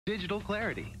Digital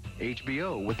clarity.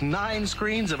 HBO with 9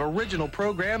 screens of original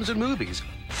programs and movies.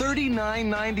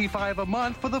 $39.95 a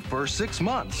month for the first 6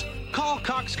 months. Call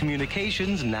Cox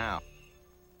Communications now.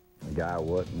 The guy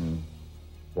wasn't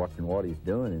watching what he's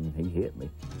doing, and he hit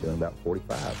me, doing about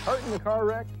 45. Hurt in the car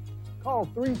wreck? Call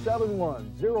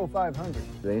 371-0500.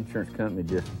 The insurance company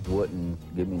just wouldn't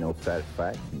give me no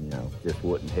satisfaction, just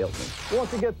wouldn't help me.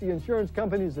 Want to get the insurance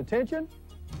company's attention?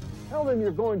 Tell them you're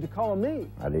going to call me.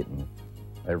 I didn't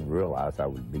ever realize I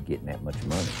would be getting that much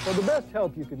money. For the best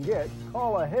help you can get,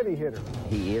 call a heavy hitter.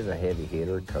 He is a heavy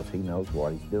hitter because he knows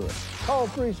what he's doing. Call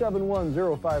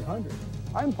 371-0500.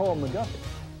 I'm Paul McGuffey.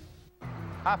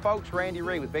 Hi folks, Randy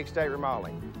Reed with Big State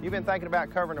Remodeling. You've been thinking about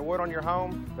covering the wood on your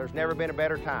home? There's never been a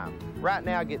better time. Right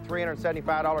now, get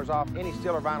 $375 off any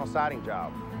steel or vinyl siding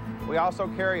job. We also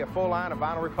carry a full line of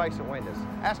vinyl replacement windows.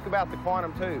 Ask about the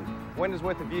Quantum 2, windows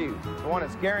with a view, the one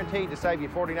that's guaranteed to save you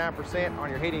 49%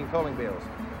 on your heating and cooling bills.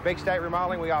 Big State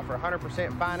Remodeling, we offer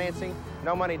 100% financing,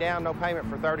 no money down, no payment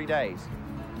for 30 days.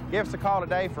 Give us a call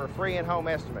today for a free in-home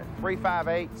estimate,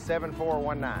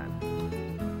 358-7419.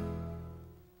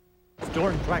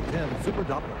 Storm Track 10 Super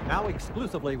Doppler, now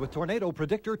exclusively with Tornado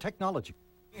Predictor technology.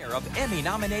 Of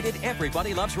Emmy-nominated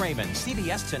Everybody Loves Raymond,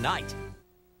 CBS Tonight.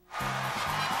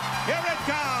 Here it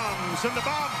comes from the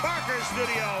Bob Barker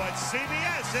Studio at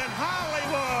CBS in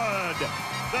Hollywood.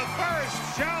 The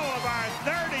first show of our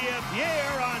 30th year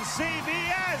on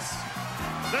CBS.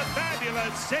 The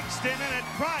fabulous 60-minute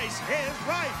Price is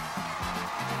Right.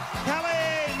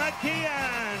 Kelly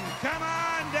McKeon, come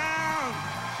on down.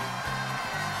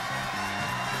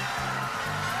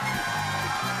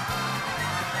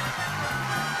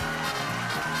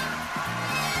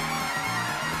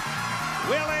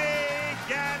 Willie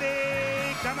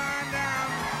Gaddy, come on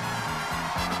down.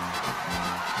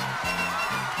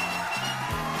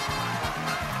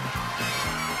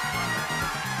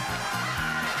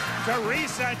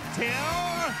 Teresa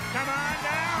Till, come on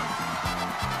down.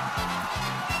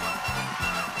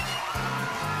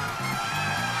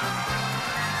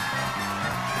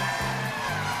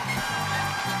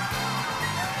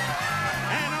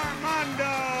 And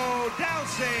Armando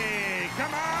Delsey,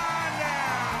 come on down.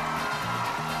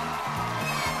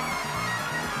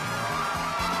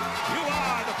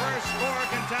 First 4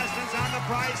 contestants on The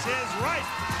Price is Right.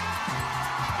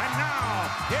 And now,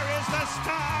 here is the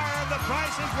star of The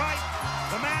Price is Right,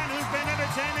 the man who's been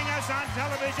entertaining us on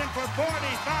television for 45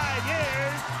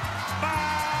 years,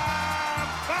 Bob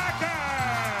Barker.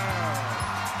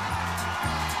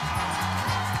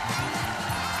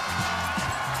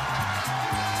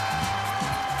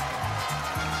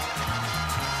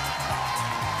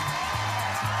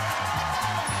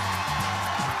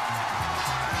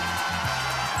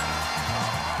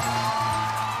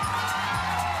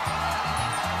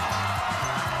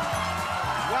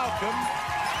 Welcome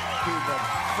to the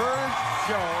first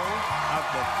show of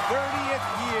the 30th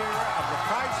year of The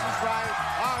Price is Right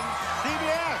on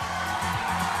CBS.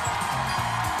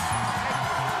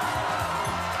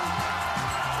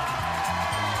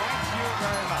 Thank you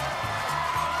very much.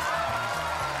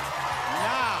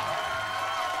 Now,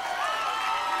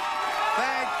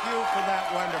 thank you for that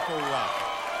wonderful welcome.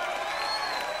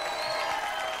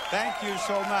 Thank you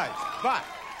so much. But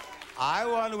I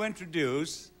want to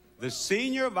introduce the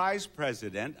Senior Vice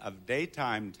President of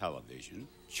Daytime Television,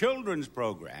 Children's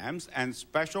Programs, and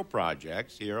Special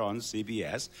Projects here on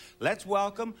CBS. Let's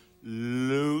welcome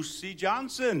Lucy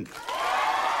Johnson.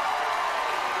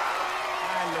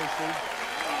 Hi, Lucy.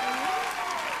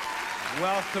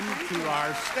 Welcome to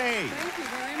our stage. Thank you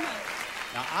very much.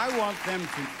 Now, I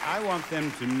want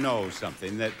them to know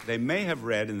something that they may have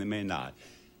read and they may not.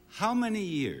 How many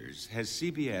years has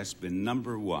CBS been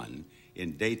 #1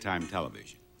 in daytime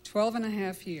television? 12 and a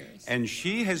half years. And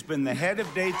she has been the head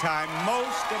of daytime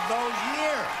most of those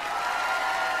years.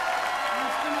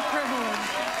 It's been a privilege.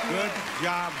 Good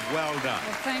job. Well done.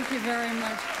 Well, thank you very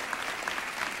much.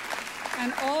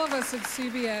 And all of us at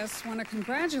CBS want to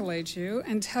congratulate you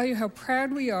and tell you how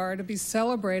proud we are to be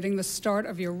celebrating the start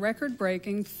of your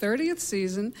record-breaking 30th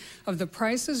season of The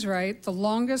Price is Right, the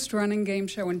longest-running game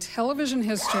show in television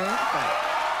history.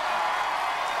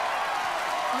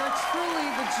 You're truly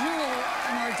the jewel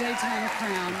in our daytime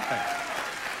crown.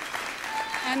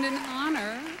 And in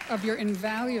honor of your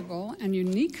invaluable and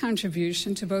unique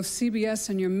contribution to both CBS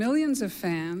and your millions of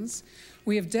fans,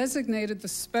 we have designated the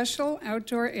special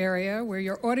outdoor area where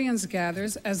your audience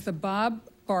gathers as the Bob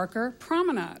Barker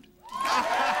Promenade.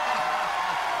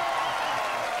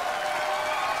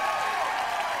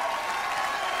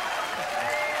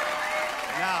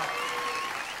 Now,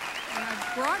 and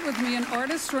I've brought brought with me an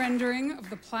artist rendering of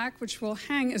the plaque which will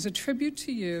hang as a tribute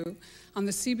to you on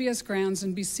the CBS grounds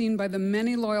and be seen by the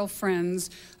many loyal friends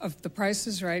of The Price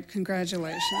is Right.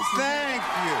 Congratulations. Thank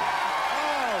you.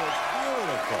 Oh, it's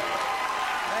beautiful.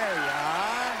 There you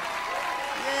are.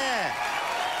 Yeah.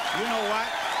 You know what?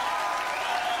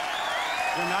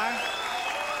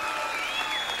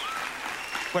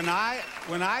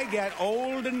 When I get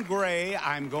old and gray,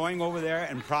 I'm going over there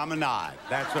and promenade.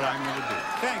 That's what I'm going to do.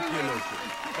 Thank you, Lucy.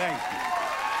 Thank you.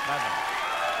 Bye-bye.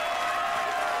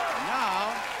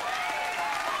 Now,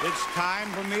 it's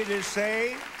time for me to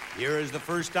say, here is the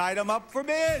first item up for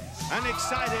bids. An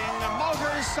exciting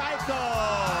motorcycle.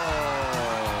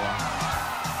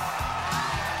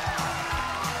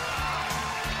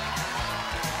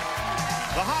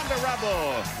 The Honda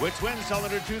Rebel, with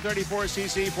twin-cylinder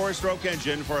 234cc four-stroke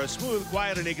engine for a smooth,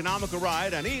 quiet, and economical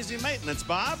ride and easy maintenance,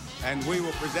 Bob. And we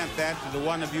will present that to the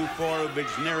one of you four who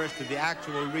bids nearest to the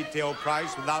actual retail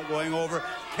price without going over.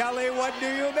 Kelly, what do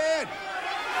you bid?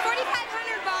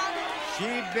 $4,500, Bob.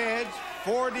 She bids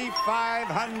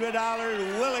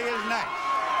 $4,500. Willie is next.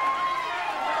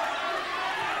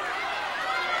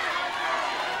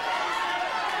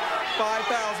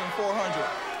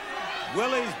 $5,400.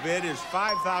 Willie's bid is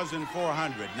 $5,400.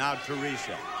 Now,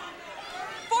 Teresa.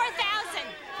 $4,000.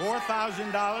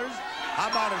 $4,000? How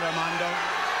about it, Armando?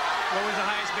 What was the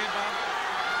highest bid, Bob?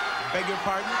 Beg your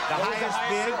pardon? The highest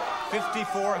bid,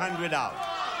 $5,400.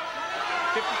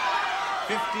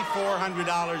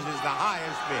 $5,400 is the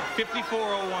highest bid.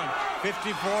 $5,401.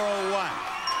 $5,401.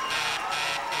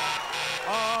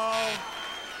 Oh,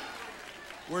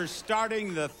 we're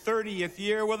starting the 30th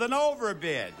year with an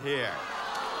overbid here.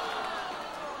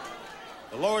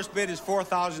 The lowest bid is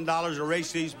 $4,000.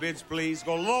 Erase these bids, please.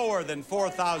 Go lower than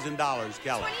 $4,000,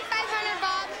 Kelly. $2,500,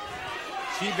 Bob.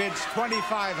 She bids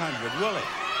 $2,500. Willie.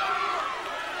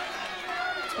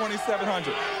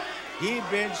 $2,700. He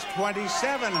bids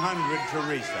 $2,700,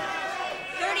 Teresa.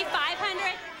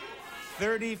 $3,500.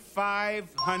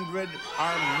 $3,500,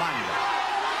 Armando.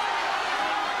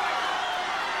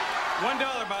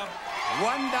 $1, Bob.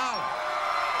 $1.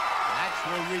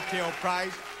 Actual retail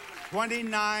price,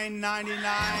 $29.99.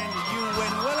 You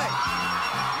win, Willie.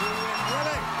 You win,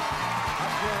 Willie.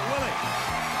 Up here, Willie.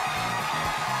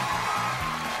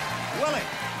 Willie.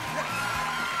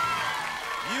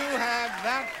 You have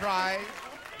that prize,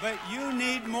 but you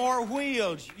need more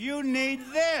wheels. You need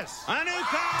this. A new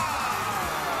car.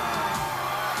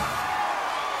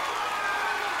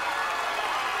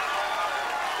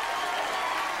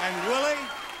 And Willie,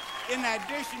 in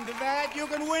addition to that, you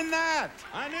can win that.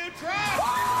 A new truck.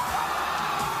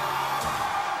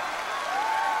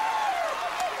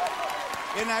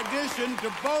 In addition to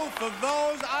both of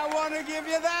those, I want to give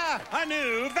you that. A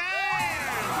new van.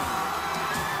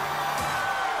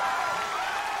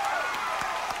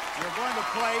 You're going to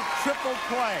play triple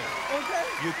play. Okay.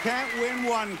 You can't win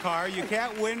one car. You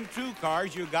can't win two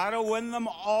cars. You got to win them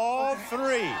all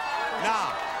three.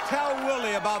 Now, tell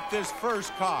Willie about this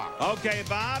first car. Okay,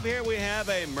 Bob, here we have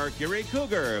a Mercury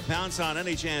Cougar. Pounce on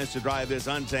any chance to drive this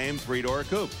untamed three-door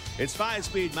coupe. Its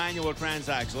 5-speed manual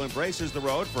transaxle embraces the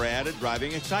road for added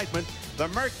driving excitement. The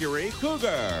Mercury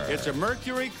Cougar. It's a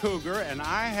Mercury Cougar, and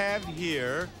I have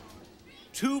here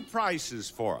two prices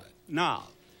for it. Now,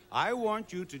 I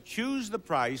want you to choose the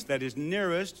price that is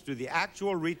nearest to the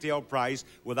actual retail price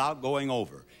without going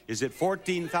over. Is it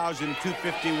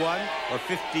 $14,251 or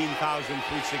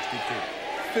 $15,362?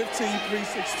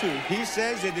 $15,362. He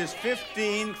says it is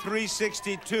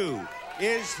 $15,362.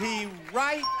 Is he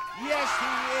right? Yes, he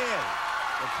is.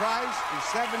 The price is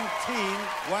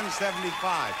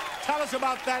 $17,175. Tell us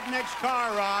about that next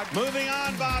car, Rod. Moving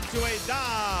on, Bob, to a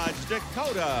Dodge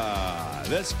Dakota.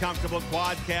 This comfortable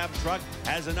quad cab truck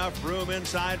has enough room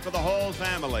inside for the whole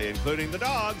family, including the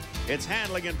dogs. Its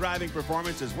handling and driving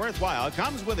performance is worthwhile.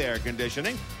 Comes with air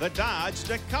conditioning. The Dodge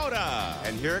Dakota.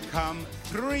 And here come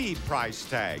three price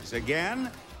tags.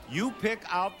 Again, you pick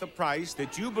out the price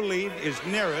that you believe is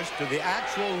nearest to the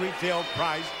actual retail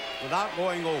price without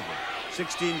going over.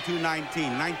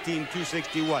 $16,219,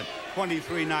 $19,261,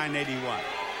 $23,981.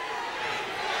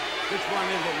 Which one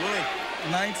is it, Willie?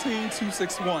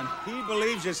 $19,261. He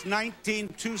believes it's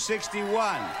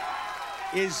 $19,261.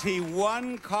 Is he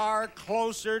one car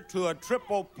closer to a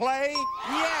triple play?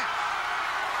 Yes.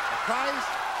 The price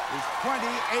is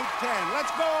 $28,10.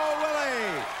 Let's go,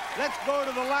 Willie. Let's go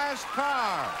to the last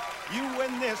car. You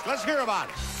win this. Let's hear about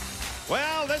it.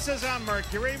 Well, this is a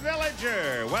Mercury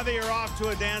Villager. Whether you're off to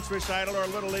a dance recital or a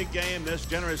Little League game, this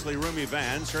generously roomy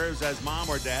van serves as mom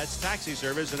or dad's taxi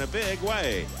service in a big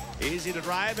way. Easy to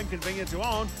drive and convenient to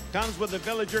own, comes with the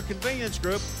Villager Convenience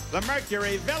Group, the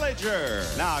Mercury Villager.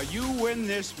 Now, you win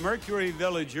this Mercury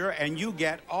Villager, and you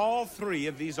get all three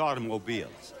of these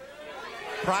automobiles.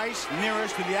 Price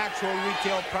nearest to the actual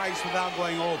retail price without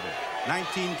going over.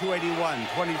 $19,281,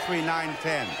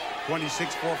 $23,910.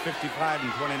 26,455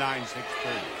 and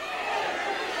 29,630.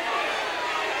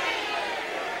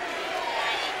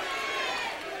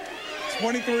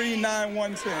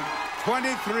 $23,910.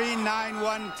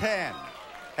 23,910.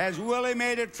 Has Willie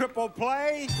made a triple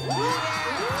play? Yeah!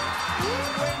 He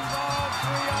wins all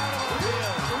three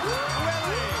automobiles.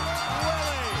 Willie!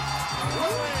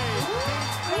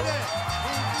 He did it!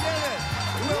 He did it!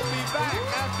 We'll be back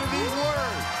after these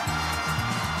words.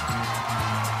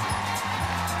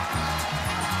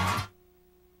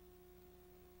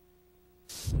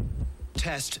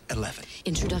 Test 11.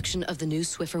 Introduction of the new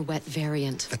Swiffer Wet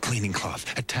variant. The cleaning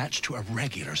cloth attached to a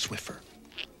regular Swiffer.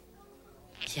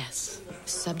 Yes.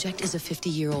 Subject is a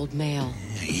 50-year-old male.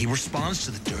 He responds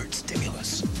to the dirt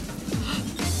stimulus.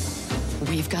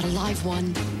 We've got a live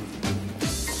one.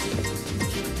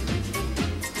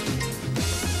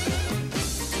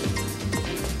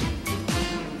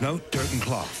 No dirt and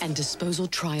cloth. And disposal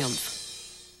triumph.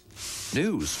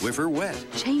 New Swiffer Wet.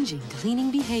 Changing cleaning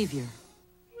behavior.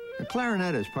 The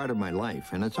clarinet is part of my life,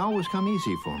 and it's always come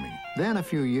easy for me. Then, a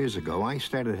few years ago, I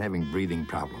started having breathing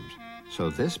problems. So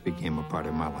this became a part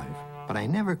of my life. But I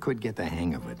never could get the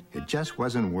hang of it. It just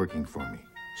wasn't working for me.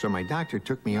 So my doctor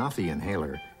took me off the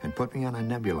inhaler and put me on a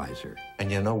nebulizer.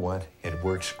 And you know what? It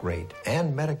works great.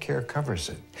 And Medicare covers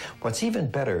it. What's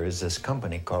even better is this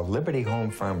company called Liberty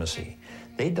Home Pharmacy.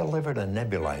 They delivered a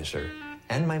nebulizer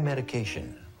and my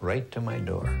medication right to my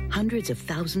door. Hundreds of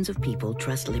thousands of people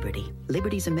trust Liberty.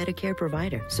 Liberty's a Medicare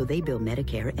provider, so they bill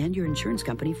Medicare and your insurance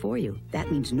company for you.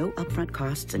 That means no upfront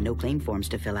costs and no claim forms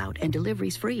to fill out, and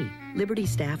delivery's free. Liberty's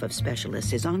staff of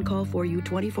specialists is on call for you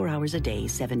 24 hours a day,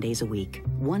 7 days a week.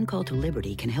 One call to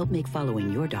Liberty can help make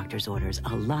following your doctor's orders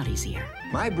a lot easier.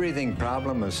 My breathing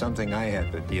problem is something I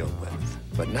had to deal with.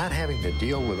 But not having to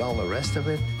deal with all the rest of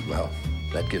it, well,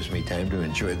 that gives me time to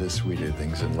enjoy the sweeter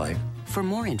things in life. For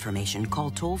more information, call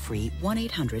toll-free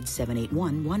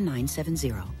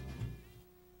 1-800-781-1970.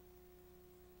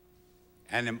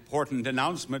 An important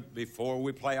announcement before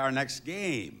we play our next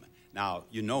game. Now,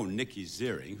 you know Nikki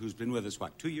Ziering, who's been with us,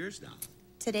 what, 2 years now?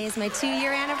 Today is my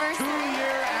 2-year anniversary.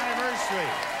 2-year anniversary.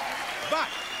 But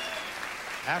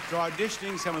after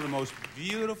auditioning some of the most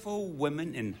beautiful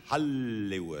women in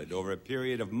Hollywood over a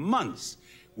period of months,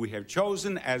 we have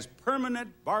chosen as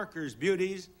permanent Barker's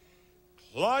Beauties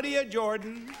Claudia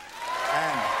Jordan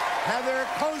and Heather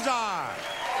Kozar.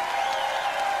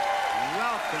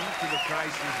 Welcome to The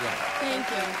Price is Right.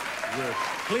 Thank you. We're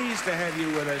pleased to have you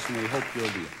with us, and we hope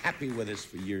you'll be happy with us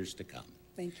for years to come.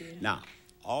 Thank you. Now,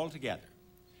 all together,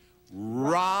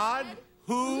 Rod,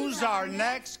 who's our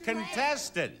next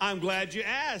contestant? I'm glad you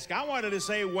asked. I wanted to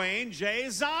say Wayne J.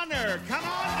 Zonner. Come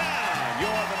on down.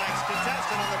 You're the next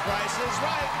contestant on The Price is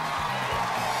Right.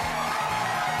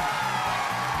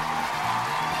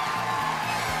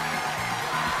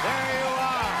 There you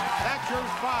are. That's your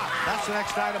spot. That's the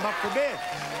next item up for bid.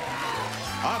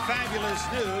 A fabulous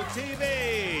new TV.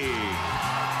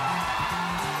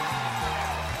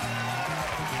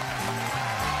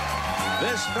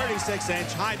 This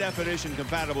 36-inch high-definition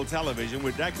compatible television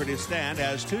with decorative stand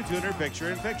has two-tuner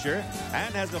picture-in-picture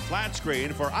and has a flat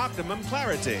screen for optimum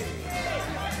clarity.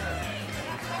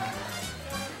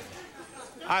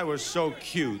 I was so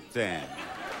cute then.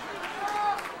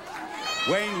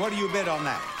 Wayne, what do you bid on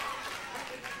that?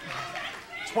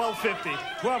 $1,250.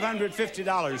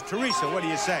 $1,250. Teresa, what do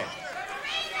you say? $800.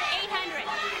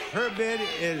 Her bid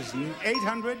is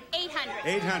 $800?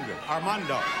 $800. $800.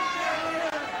 Armando?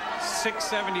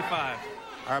 $675.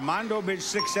 Armando bids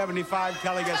 $675.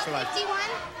 Kelly gets the last.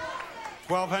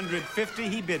 $1,250.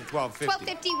 He bid $1,250.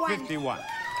 $1,251. $51.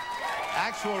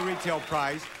 Actual retail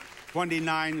price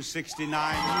 $29.69. You win.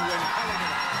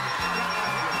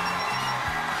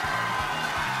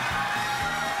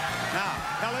 Now,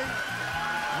 Kelly,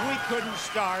 we couldn't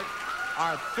start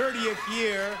our 30th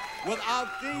year without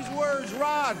these words,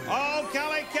 Rod. Oh,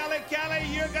 Kelly,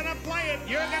 you're gonna play it.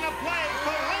 You're gonna play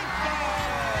Palenko.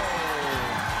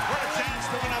 For a chance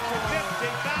to win up to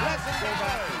 $50,000. Let's go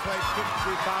back and play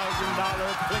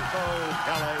 $50,000 Plinko,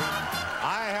 Kelly.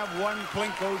 I have one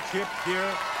Plinko chip here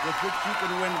with which you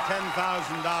can win $10,000.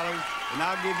 and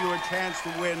I'll give you a chance to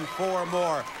win 4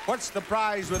 more. What's the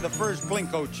prize with the first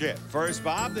Plinko chip? First,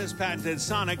 Bob, this patented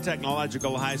Sonic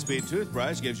technological high-speed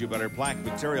toothbrush gives you better plaque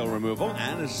material removal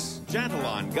and is gentle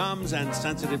on gums and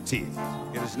sensitive teeth.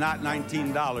 It is not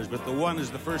 $19, but the 1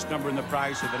 is the first number in the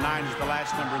price, or the 9 is the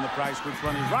last number in the price. Which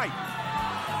one is right?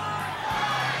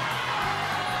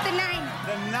 The 9.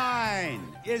 The 9.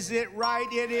 Is it right?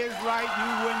 It is right.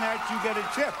 You win that, you get a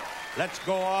chip. Let's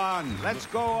go on. Let's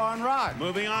go on, Rod.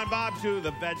 Moving on, Bob, to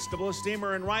the vegetable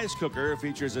steamer and rice cooker.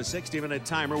 Features a 60-minute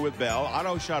timer with bell,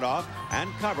 auto shutoff,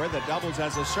 and cover that doubles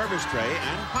as a service tray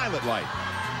and pilot light.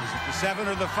 Is it the 7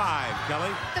 or the 5,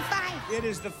 Kelly? The 5. It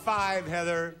is the 5,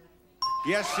 Heather.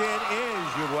 Yes, it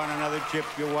is. You won another chip.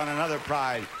 You won another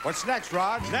prize. What's next,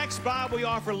 Rod? Next, Bob, we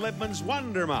offer Libman's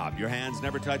Wonder Mop. Your hands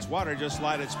never touch water. Just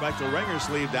slide its spectral wringer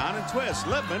sleeve down and twist.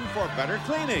 Libman for better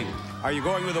cleaning. Are you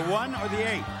going with the 1 or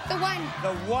the 8? The 1.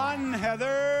 The 1,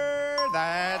 Heather.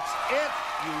 That's it.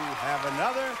 You have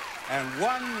another. And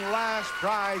one last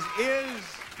prize is...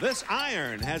 This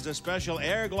iron has a special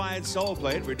air glide sole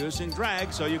plate, reducing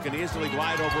drag so you can easily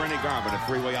glide over any garment. A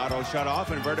three-way auto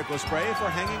shutoff and vertical spray for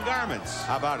hanging garments.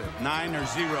 How about it? 9 or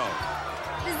 0?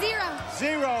 The 0.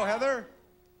 0, Heather.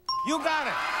 You got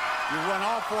it. You won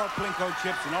all 4 Plinko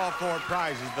chips and all 4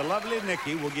 prizes. The lovely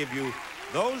Nikki will give you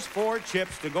those 4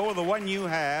 chips to go with the one you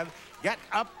have. Get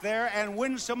up there and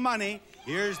win some money.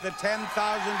 Here's the $10,000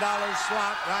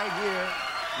 slot right here.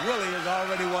 Willie has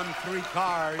already won 3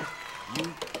 cars. You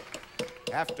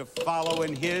have to follow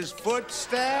in his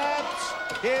footsteps.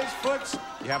 His footsteps.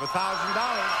 You have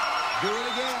 $1,000. Do it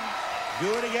again.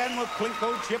 Do it again with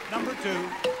Plinko chip number 2.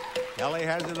 Kelly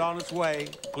has it on its way.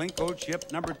 Plinko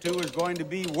chip number 2 is going to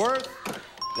be worth $1,000.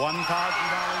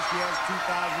 She has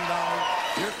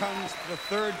 $2,000. Here comes the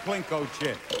 3rd Plinko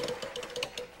chip.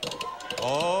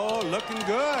 Oh, looking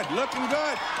good. Looking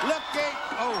good. Looking.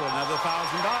 Oh, another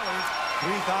 $1,000.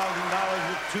 $3,000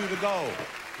 with 2 to go.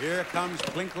 Here comes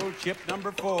Plinko chip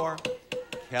number 4.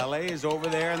 Kelly is over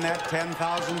there in that $10,000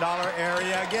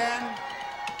 area again.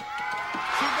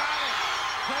 She got it.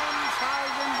 $10,000.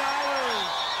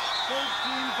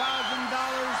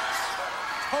 $13,000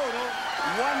 total.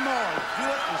 One more. Do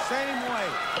it the same way.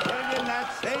 Put it in that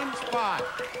same spot.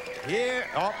 Here.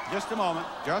 Oh, just a moment.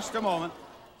 Just a moment.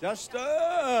 Just,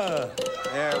 there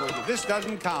we go. This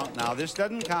doesn't count now. This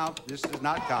doesn't count. This does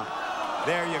not count.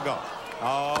 There you go.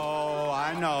 Oh,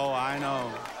 I know, I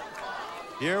know.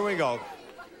 Here we go.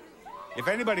 If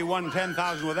anybody won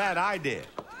 $10,000 with that, I did.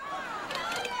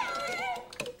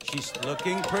 She's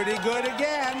looking pretty good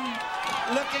again.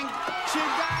 Looking, she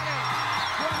got it.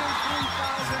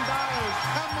 $23,000.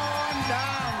 Come on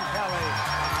down, Kelly.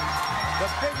 The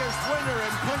biggest winner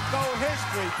in Plinko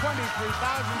history.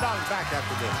 $23,000. Back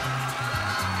after this.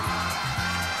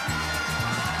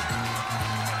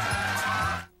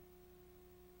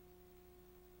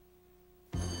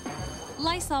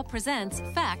 Lysol presents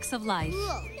Facts of Life.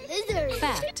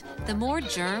 Fact: the more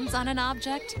germs on an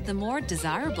object, the more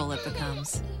desirable it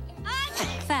becomes.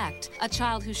 Fact: a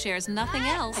child who shares nothing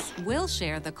else will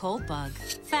share the cold bug.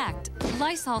 Fact: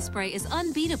 Lysol spray is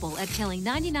unbeatable at killing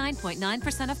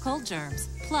 99.9% of cold germs.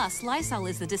 Plus, Lysol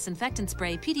is the disinfectant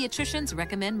spray pediatricians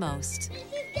recommend most.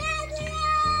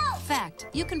 Fact: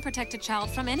 you can protect a child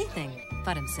from anything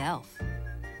but himself.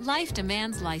 Life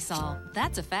demands Lysol.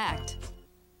 That's a fact.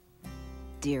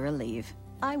 Dear Aleve,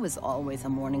 I was always a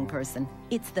morning person.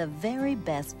 It's the very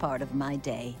best part of my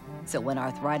day. So when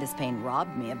arthritis pain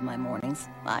robbed me of my mornings,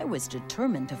 I was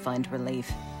determined to find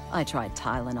relief. I tried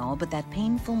Tylenol, but that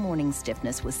painful morning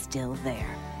stiffness was still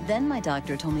there. Then my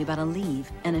doctor told me about Aleve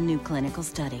and a new clinical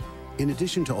study. In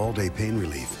addition to all-day pain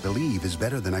relief, Aleve is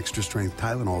better than extra-strength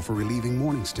Tylenol for relieving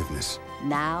morning stiffness.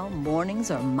 Now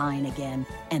mornings are mine again,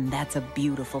 and that's a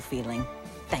beautiful feeling.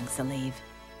 Thanks, Aleve.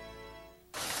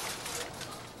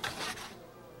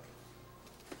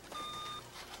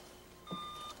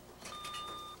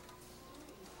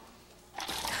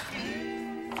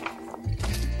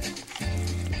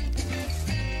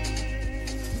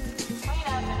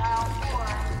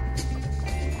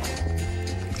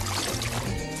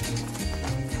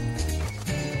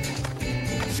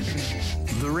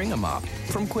 Ring-a-mop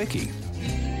from Quickie.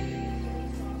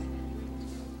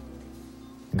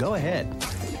 Go ahead.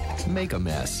 Make a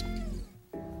mess.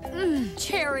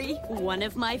 Cherry, one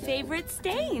of my favorite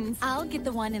stains. I'll get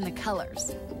the one in the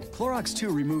colors. Clorox 2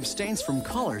 removes stains from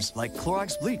colors like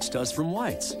Clorox Bleach does from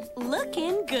whites.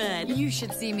 Looking good. You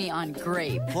should see me on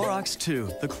grape. Clorox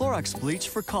 2, the Clorox Bleach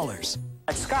for colors.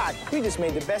 Scott, we just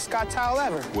made the best Scott tile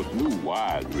ever. With new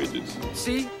wide ridges.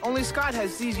 See, only Scott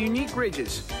has these unique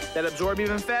ridges that absorb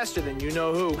even faster than you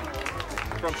know who.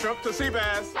 From shrimp to sea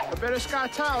bass. A better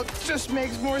Scott towel just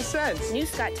makes more sense. New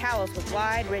Scott towels with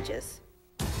wide ridges.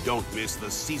 Don't miss the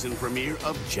season premiere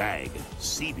of JAG,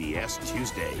 CBS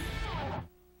Tuesday.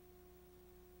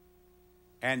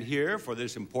 And here for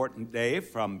this important day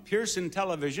from Pearson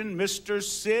Television, Mr.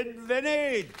 Sid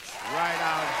Vintage, right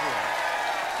out here.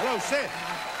 Hello, Sid.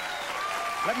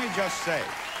 Let me just say,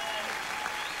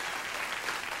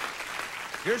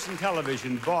 Pearson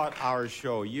Television bought our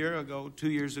show a year ago, 2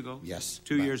 years ago? Yes.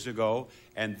 2 years ago,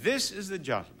 and this is the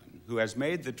gentleman who has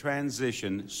made the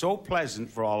transition so pleasant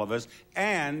for all of us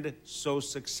and so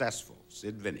successful,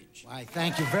 Sid Vintage. Why,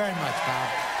 thank you very much, Bob.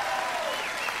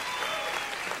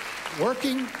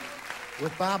 Working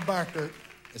with Bob Barker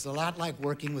is a lot like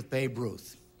working with Babe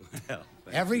Ruth. Well,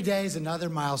 every day is another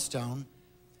milestone,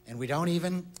 and we don't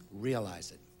even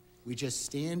realize it. We just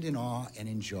stand in awe and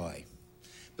enjoy.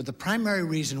 But the primary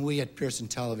reason we at Pearson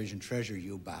Television treasure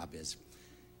you, Bob, is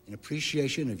in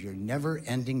appreciation of your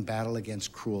never-ending battle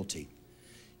against cruelty.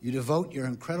 You devote your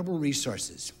incredible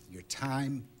resources, your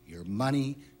time, your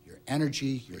money, your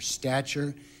energy, your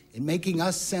stature, in making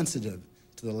us sensitive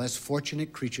to the less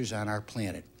fortunate creatures on our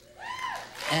planet.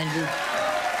 And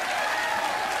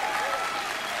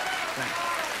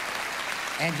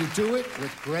you do it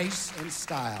with grace and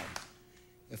style.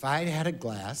 If I had a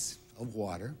glass of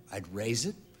water, I'd raise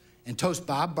it and toast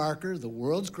Bob Barker, the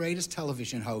world's greatest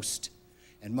television host,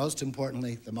 and most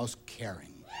importantly, the most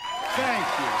caring. Thank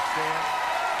you, Sid.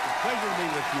 It's a pleasure to be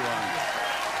with you on this.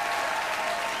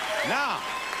 Now,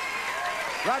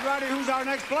 Roddy, who's our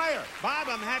next player? Bob,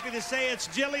 I'm happy to say it's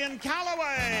Jillian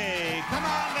Calloway. Come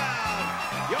on down.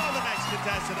 You're the next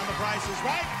contestant on The Price is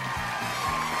Right.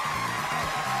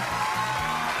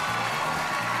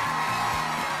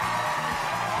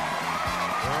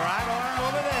 Right on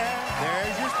over there.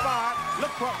 There's your spot.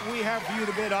 Look what we have for you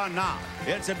to bid on now.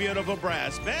 It's a beautiful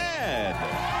brass bed.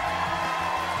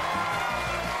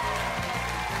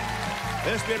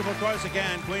 This beautiful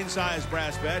Corsican queen-size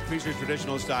brass bed features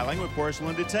traditional styling with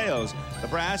porcelain details. The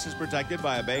brass is protected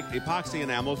by a baked epoxy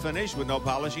enamel finish with no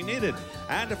polishing needed,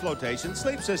 and a flotation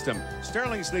sleep system.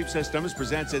 Sterling Sleep Systems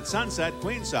presents its Sunset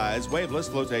queen-size waveless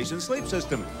flotation sleep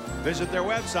system. Visit their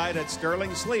website at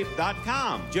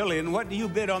sterlingsleep.com. Jillian, what do you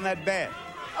bid on that bed?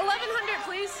 $1,100,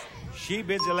 please. She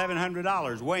bids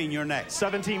 $1,100. Wayne, you're next.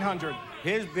 $1,700.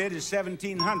 His bid is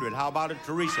 $1,700. How about it,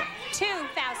 Teresa? $2,000.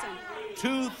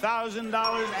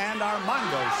 $2,000, and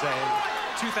Armando says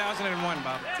 2001,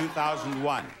 Bob.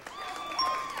 2001.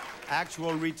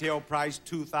 Actual retail price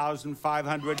 $2,507.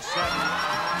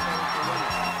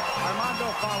 Armando,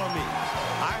 follow me.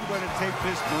 I'm going to take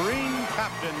this green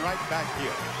captain right back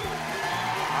here.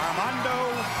 Armando,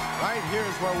 right here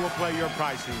is where we'll play your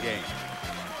pricing game.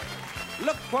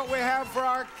 Look what we have for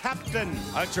our captain.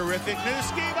 A terrific new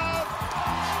ski boat.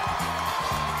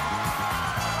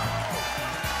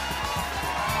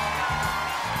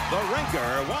 The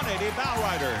Rinker 180 bow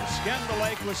rider. Skim the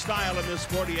lake with style in this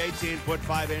sporty 18-foot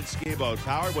 5-inch ski boat,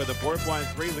 powered with a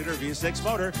 4.3-liter V6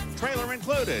 motor, trailer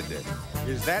included.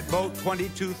 Is that boat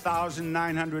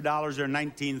 $22,900 or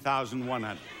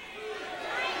 $19,100?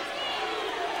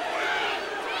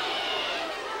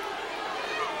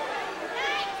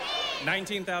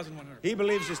 $19,100. He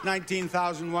believes it's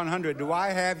 $19,100. Do I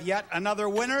have yet another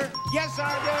winner? Yes,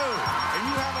 I do. And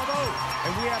you have a vote.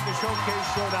 And we have the Showcase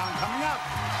Showdown coming up.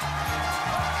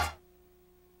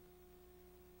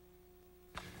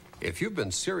 If you've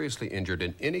been seriously injured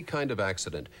in any kind of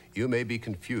accident, you may be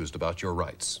confused about your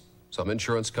rights. Some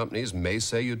insurance companies may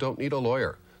say you don't need a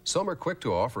lawyer. Some are quick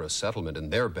to offer a settlement in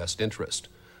their best interest.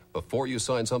 Before you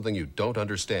sign something you don't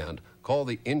understand, call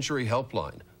the Injury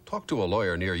Helpline. Talk to a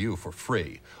lawyer near you for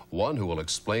free, one who will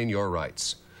explain your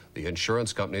rights. The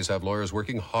insurance companies have lawyers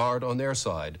working hard on their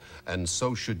side, and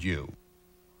so should you.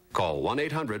 Call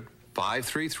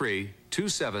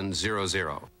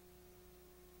 1-800-533-2700.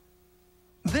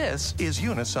 This is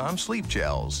Unisom Sleep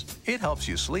Gels. It helps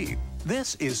you sleep.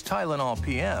 This is Tylenol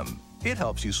PM. It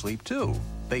helps you sleep too.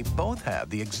 They both have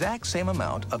the exact same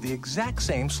amount of the exact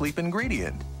same sleep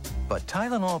ingredient. But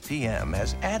Tylenol PM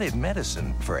has added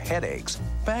medicine for headaches,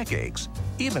 backaches,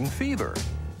 even fever.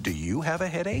 Do you have a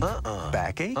headache?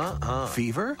 Backache?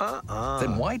 Fever?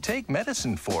 Then why take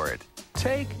medicine for it?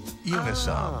 Take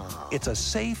Unisom. It's a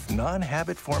safe,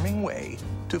 non-habit-forming way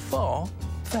to fall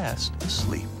fast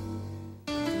asleep.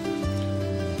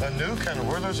 A new Ken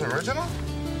Werther's original?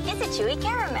 It's a chewy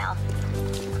caramel.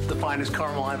 The finest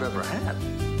caramel I've ever had.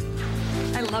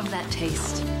 I love that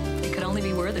taste. It could only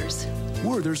be Werther's.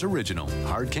 Werther's Original.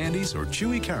 Hard candies or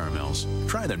chewy caramels.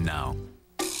 Try them now.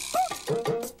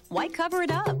 Why cover it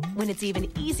up when it's even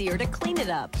easier to clean it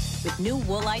up? with new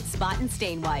Woolite Spot and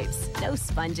Stain Wipes. No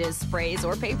sponges, sprays,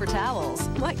 or paper towels.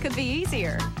 What could be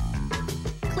easier?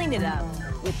 Clean it up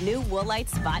with new Woolite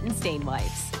Spot and Stain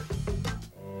Wipes.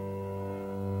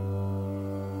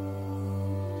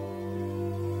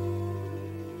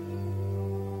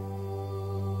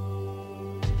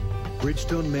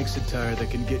 Bridgestone makes a tire that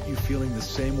can get you feeling the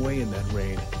same way in that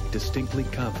rain, distinctly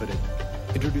confident.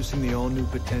 Introducing the all-new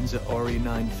Potenza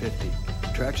RE950.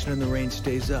 Traction in the rain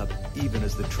stays up, even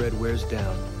as the tread wears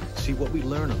down. See, what we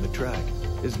learn on the track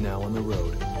is now on the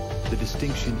road. The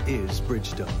distinction is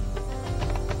Bridgestone.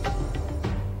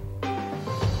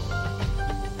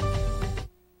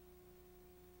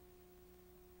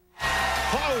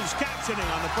 Closed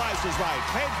captioning on The Price is Right,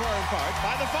 paid for in part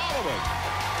by the following.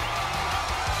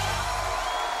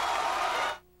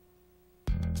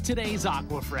 Today's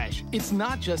Aquafresh. It's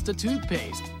not just a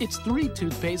toothpaste. It's 3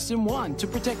 toothpastes in 1 to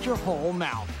protect your whole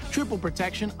mouth. Triple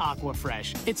protection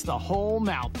Aquafresh. It's the whole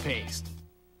mouth paste.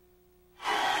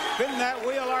 Spin that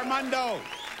wheel, Armando.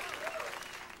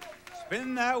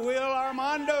 Spin that wheel,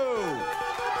 Armando.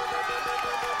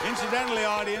 Incidentally,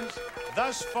 audience,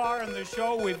 thus far in the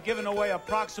show, we've given away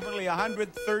approximately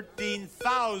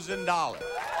 $113,000.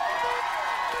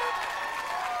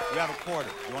 You have a quarter.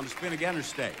 You want to spin again or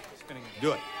stay? Spinning again.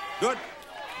 Do it. Do it.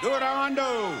 Do it,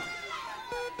 Armando.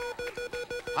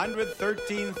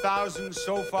 113,000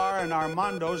 so far, and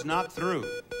Armando's not through.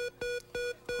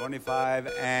 25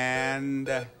 and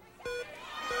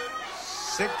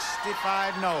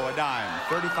 65. No, a dime.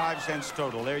 35 cents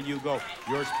total. There you go.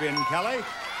 Your spin, Kelly.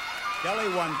 Kelly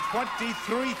won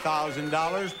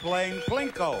 $23,000 playing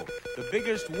Plinko, the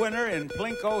biggest winner in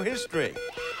Plinko history.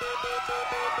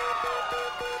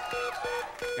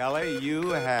 Kelly, you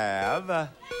have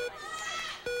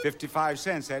 55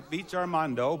 cents. That beats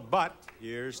Armando, but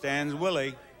here stands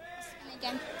Willie. Spin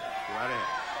again. Go right ahead.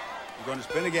 You're going to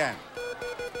spin again.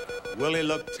 Willie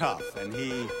looked tough, and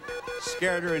he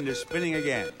scared her into spinning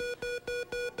again.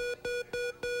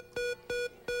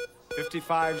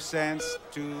 55 cents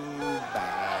too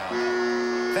bad.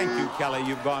 Thank you, Kelly.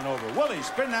 You've gone over. Willie,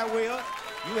 spin that wheel.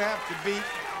 You have to beat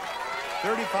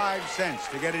 35 cents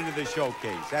to get into the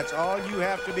showcase. That's all you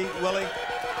have to beat, Willie.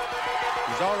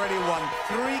 He's already won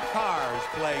 3 cars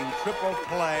playing triple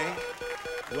play.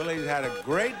 Willie's had a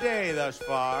great day thus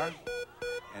far.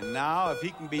 And now, if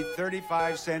he can beat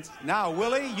 35 cents... Now,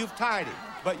 Willie, you've tied him.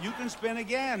 But you can spin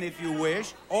again if you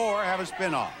wish, or have a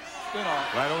spin-off.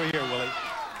 Spin-off. Right over here, Willie.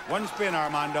 One spin,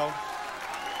 Armando.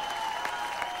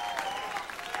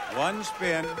 One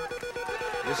spin.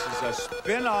 This is a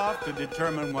spin-off to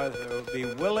determine whether it will be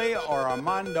Willie or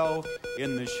Armando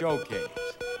in the showcase.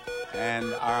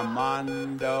 And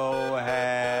Armando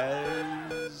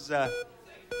has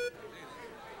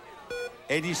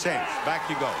 80 cents. Back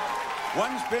you go.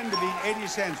 One spin to beat 80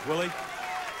 cents, Willie.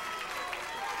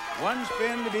 One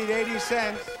spin to beat 80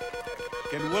 cents.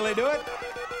 Can Willie do it?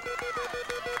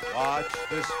 Watch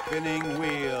the spinning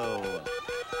wheel.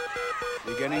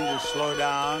 Beginning to slow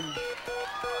down.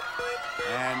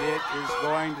 And it is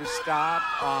going to stop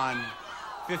on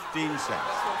 15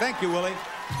 cents. Thank you, Willie.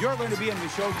 You're going to be in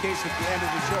the showcase at the end of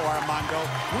the show, Armando.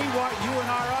 We want you in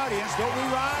our audience, don't we,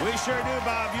 Ron? We sure do,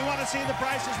 Bob. You want to see The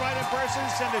Price is Right in person?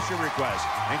 Send us your request,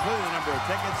 including the number of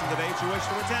tickets and the dates you wish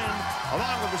to attend,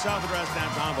 along with the self-addressed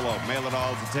stamped envelope. Mail it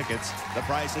all to Tickets. The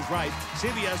Price is Right.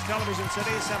 CBS Television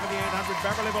City, 7800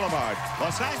 Beverly Boulevard,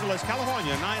 Los Angeles,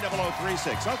 California,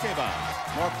 90036. Okay, Bob.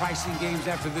 More pricing games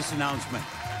after this announcement.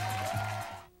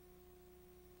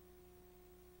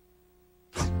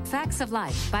 Facts of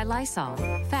Life by Lysol.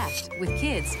 Fact, with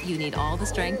kids, you need all the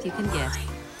strength you can get.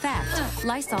 Fact,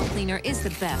 Lysol Cleaner is the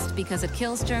best because it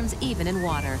kills germs even in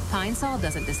water. Pine Sol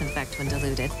doesn't disinfect when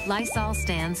diluted. Lysol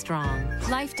stands strong.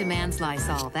 Life demands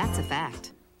Lysol, that's a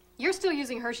fact. You're still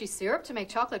using Hershey's syrup to make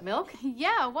chocolate milk?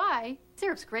 Yeah, why?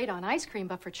 Syrup's great on ice cream,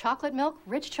 but for chocolate milk,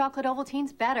 rich chocolate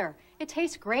Ovaltine's better. It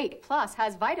tastes great, plus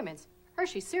has vitamins.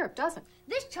 Hershey's syrup doesn't.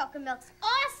 This chocolate milk's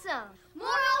awesome. More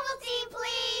Ovaltine,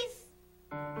 please.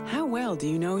 How well do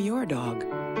you know your dog?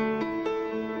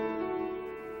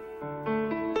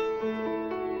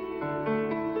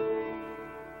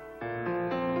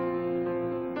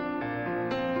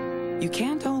 You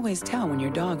can't always tell when your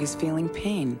dog is feeling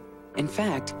pain. In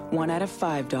fact, 1 out of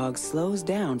 5 dogs slows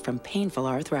down from painful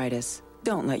arthritis.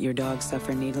 Don't let your dog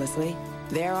suffer needlessly.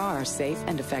 There are safe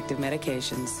and effective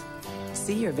medications.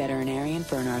 See your veterinarian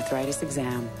for an arthritis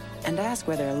exam and ask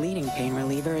whether a leading pain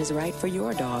reliever is right for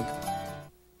your dog.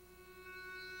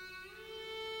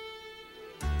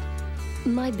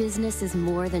 My business is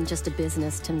more than just a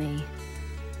business to me.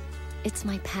 It's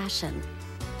my passion.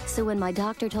 So when my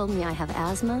doctor told me I have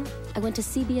asthma, I went to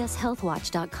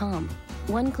cbshealthwatch.com.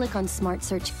 One click on Smart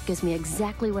Search gives me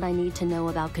exactly what I need to know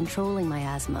about controlling my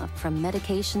asthma, from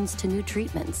medications to new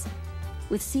treatments.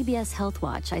 With CBS Health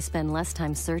Watch, I spend less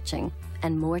time searching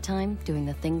and more time doing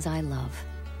the things I love.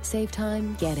 Save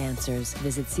time, get answers.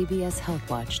 Visit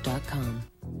cbshealthwatch.com.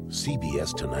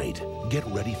 CBS Tonight. Get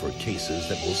ready for cases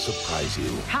that will surprise you,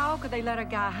 How could they let a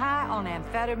guy high on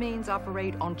amphetamines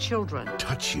operate on children?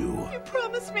 touch you, You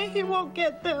promise me he won't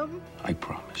get them. I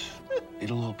promise.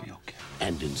 It'll all be okay.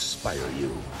 And inspire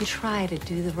you. You try to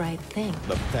do the right thing.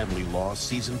 The Family Law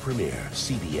season premiere,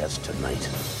 CBS Tonight.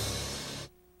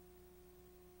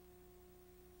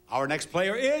 Our next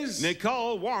player is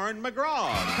Nicole Warren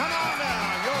McGraw. Come on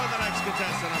down. You're the next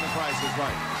contestant on The Price is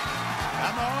Right.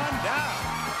 Come on down.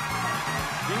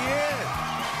 She is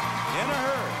in a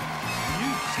hurry.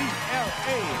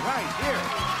 UCLA right here.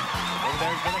 Over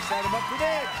there's going to set him up for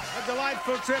this. A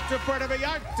delightful trip to Puerto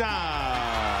Vallarta.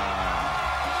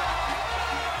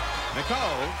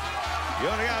 Nicole,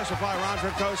 Beauties supply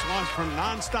round-trip coach launched from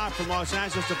non-stop from Los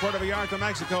Angeles to Puerto Vallarta,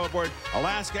 Mexico, aboard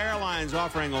Alaska Airlines,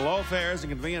 offering low fares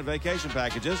and convenient vacation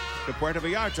packages to Puerto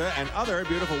Vallarta and other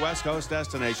beautiful West Coast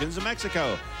destinations in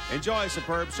Mexico. Enjoy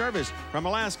superb service from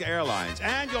Alaska Airlines,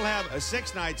 and you'll have a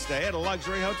 6-night stay at a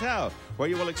luxury hotel where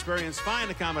you will experience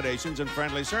fine accommodations and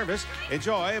friendly service.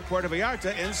 Enjoy Puerto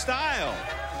Vallarta in style.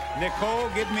 Nicole,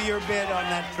 give me your bid on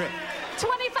that trip.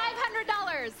 $2,500.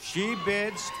 She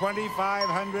bids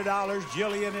 $2,500.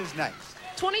 Jillian is next.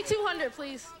 $2,200,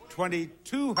 please.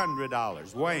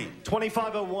 $2,200. Wayne.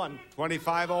 $2,501.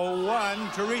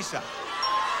 $2,501. Teresa.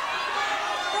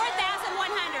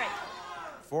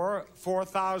 $4,100.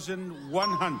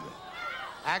 $4,100.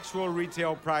 Actual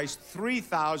retail price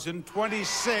 $3,026. You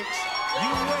win, Wayne.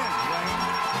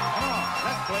 Come on,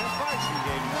 let's play a pricing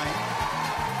game, Wayne.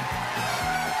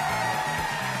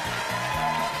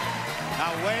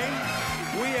 Now, Wayne,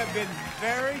 we have been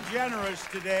very generous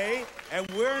today, and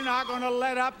we're not going to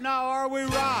let up now, are we,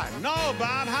 Ron? No,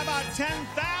 Bob. How about $10,000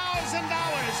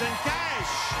 in cash?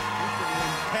 You can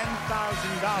win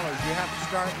 $10,000. You have to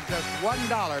start with just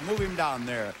 $1. Move him down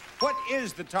there. What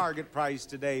is the target price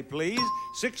today, please?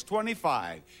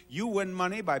 $6.25. You win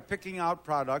money by picking out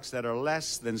products that are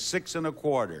less than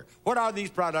 $6.25. What are these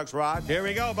products, Rod? Here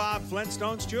we go, Bob.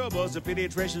 Flintstones Chewables, the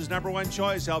pediatrician's #1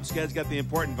 choice, helps kids get the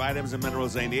important vitamins and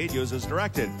minerals they need. Use as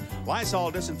directed. Lysol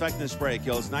disinfectant spray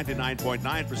kills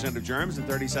 99.9% of germs in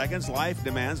 30 seconds. Life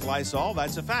demands Lysol.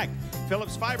 That's a fact.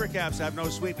 Phillips fiber caps have no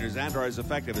sweeteners and are as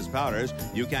effective as powders.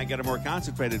 You can't get a more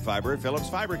concentrated fiber. Phillips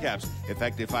fiber caps.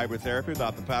 Effective fiber therapy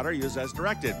without the powder. Use as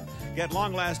directed. Get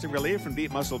long-lasting relief from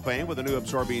deep muscle pain with a new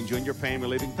Absorbine Junior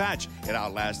pain-relieving patch. It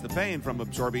outlasts the pain from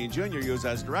Absorbine Junior. Use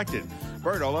as directed.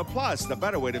 Birdola Plus, the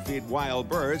better way to feed wild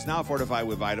birds, now fortified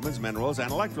with vitamins, minerals, and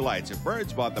electrolytes. If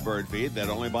birds bought the bird feed, they'd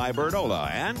only buy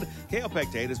Birdola. And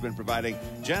Kaopectate has been providing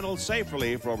gentle, safe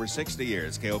relief for over 60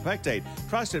 years. Kaopectate,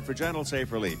 trusted for gentle,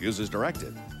 safe relief. Use as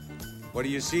directed. What do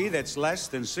you see that's less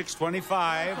than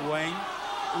 $6.25, Wayne?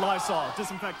 Lysol,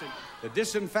 disinfectant. The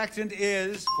disinfectant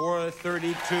is $4.32.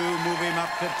 Move him up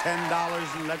to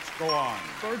 $10, and let's go on.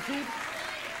 Bird feed?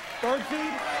 Bird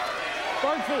feed?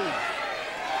 Bird feed.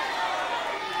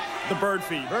 The bird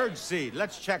feed. Bird seed.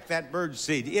 Let's check that bird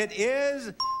seed. It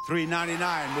is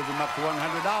 $3.99. Move him up to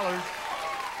 $100.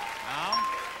 Now?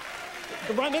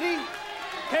 The remedy?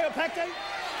 Kaopectate?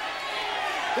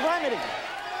 The remedy.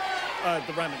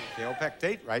 The remedy.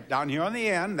 Kaopectate, right down here on the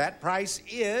end. That price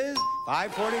is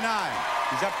 $5.49.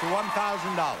 He's up to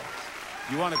 $1,000.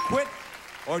 You want to quit,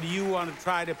 or do you want to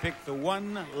try to pick the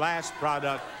one last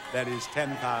product that is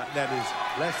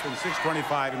less than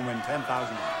 $6.25 and win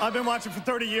 $10,000? I've been watching for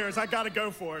 30 years. I got to go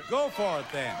for it. Go for it,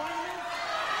 then.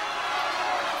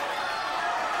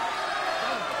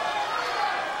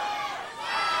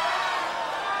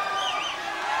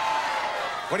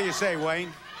 What do you say,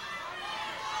 Wayne?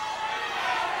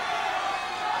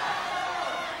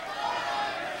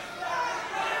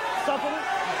 Supplement?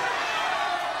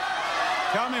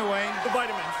 Tell me, Wayne. The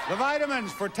vitamins. The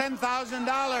vitamins for $10,000.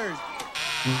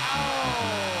 Oh,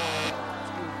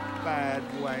 too bad,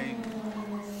 Wayne.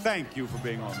 Thank you for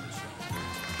being on the show.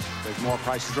 There's more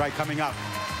Prices Right coming up.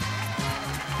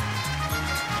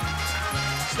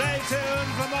 Stay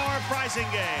tuned for more pricing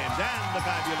games and the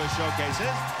fabulous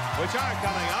showcases, which are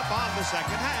coming up on the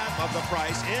second half of The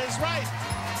Price is Right.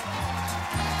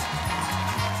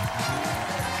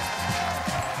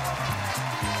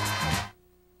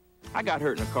 I got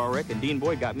hurt in a car wreck, and Dean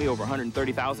Boyd got me over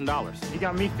 $130,000. He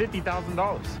got me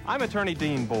 $50,000. I'm attorney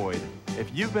Dean Boyd.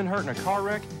 If you've been hurt in a car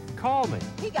wreck, Call me.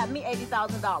 He got me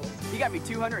 $80,000. He got me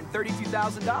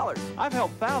 $232,000. I've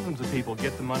helped thousands of people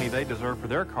get the money they deserve for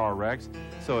their car wrecks.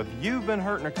 So if you've been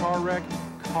hurt in a car wreck,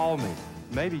 call me.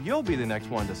 Maybe you'll be the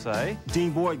next one to say, Dean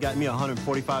Boyd got me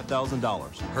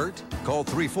 $145,000. Hurt? Call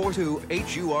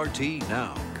 342-HURT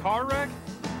now. car wreck?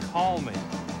 Call me.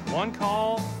 One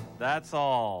call, that's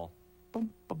all.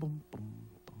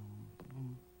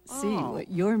 See what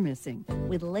you're missing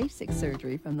with LASIK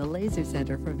surgery from the Laser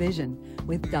Center for Vision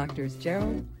with Doctors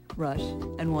Gerald, Rush,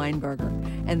 and Weinberger.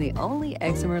 And the only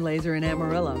excimer laser in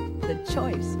Amarillo. The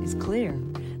choice is clear.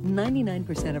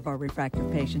 99% of our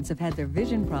refractive patients have had their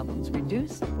vision problems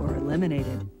reduced or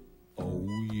eliminated. Oh,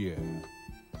 yeah.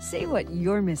 See what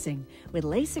you're missing with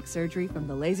LASIK surgery from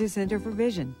the Laser Center for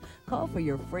Vision. Call for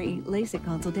your free LASIK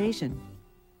consultation.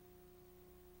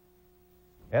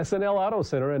 SNL Auto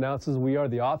Center announces we are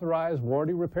the authorized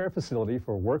warranty repair facility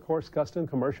for Workhorse Custom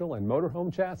Commercial and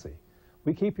Motorhome Chassis.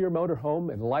 We keep your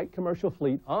motorhome and light commercial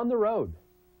fleet on the road.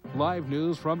 Live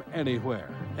news from anywhere,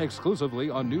 exclusively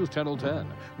on News Channel 10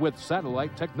 with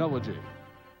satellite technology.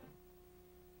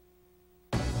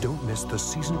 Don't miss the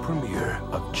season premiere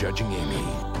of Judging Amy,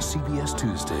 CBS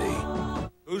Tuesday.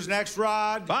 Who's next,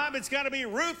 Rod? Bob, it's got to be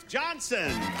Ruth Johnson.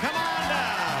 Come on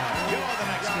down. You're the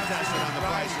next contestant on the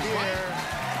Price is Right.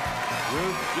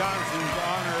 Ruth Johnson's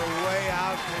on her way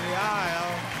out to the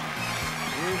aisle.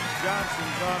 Ruth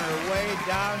Johnson's on her way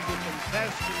down to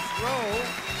contestants row.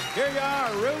 Here you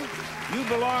are, Ruth. You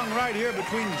belong right here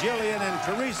between Jillian and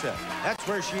Teresa. That's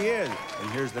where she is. And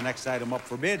here's the next item up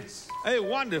for bids. A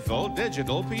wonderful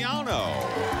digital piano.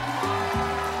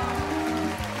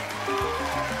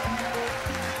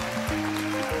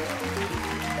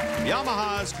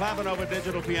 Yamaha's Clavinova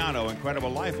digital piano, incredible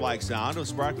lifelike sound of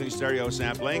sparkling stereo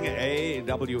sampling,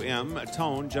 AWM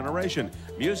tone generation.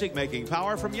 Music making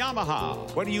power from Yamaha.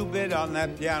 What do you bid on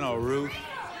that piano, Ruth?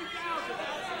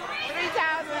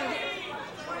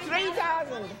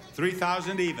 $3,000.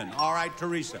 $3,000 even. All right,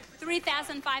 Teresa.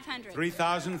 $3,500.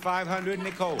 $3,500,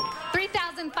 Nicole.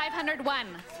 $3,501.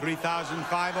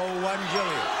 $3,501,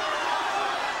 Jillian.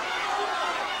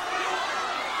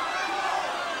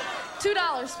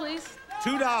 $2, please.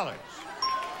 $2.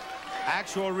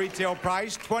 Actual retail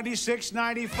price, $26.95.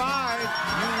 You win,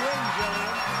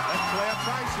 Jillian. Let's play a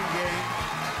pricing game.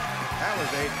 That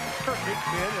was a perfect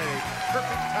bid at a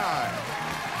perfect time.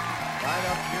 Right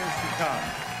up here she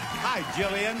comes. Hi,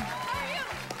 Jillian. How are you?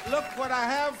 Look what I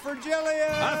have for Jillian.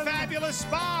 A fabulous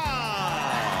spa.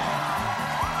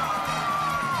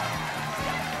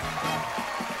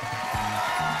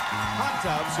 Hot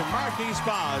tubs and marquee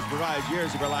spas provide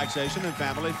years of relaxation and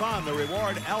family fun. The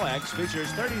Reward LX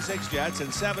features 36 jets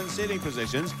and 7 seating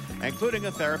positions, including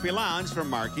a therapy lounge for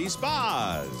marquee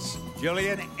spas.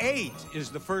 Jillian, 8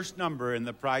 is the first number in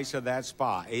the price of that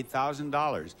spa,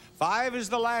 $8,000. 5 is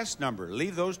the last number.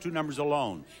 Leave those two numbers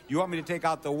alone. You want me to take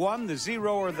out the 1, the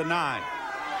 0, or the 9?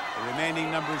 The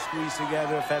remaining numbers squeeze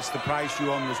together if that's the price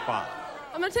you own the spa.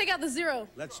 I'm going to take out the 0.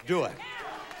 Let's do it.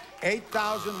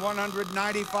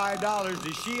 $8,195.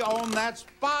 Does she own that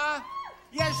spa?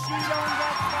 Yes, she owns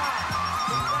that spa.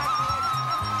 Congratulations.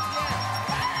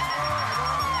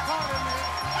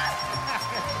 Yes.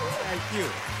 Thank you.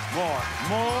 More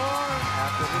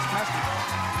after this message.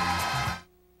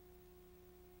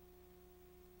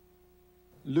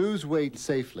 Lose weight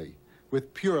safely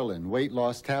with Purelin weight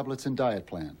loss tablets and diet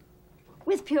plan.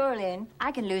 With Purelin,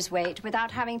 I can lose weight without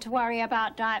having to worry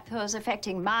about diet pills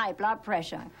affecting my blood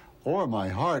pressure. Or my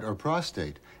heart or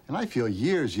prostate, and I feel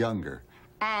years younger.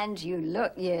 And you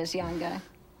look years younger.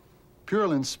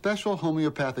 Purelin's special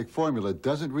homeopathic formula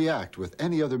doesn't react with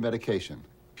any other medication.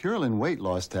 Purelin weight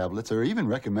loss tablets are even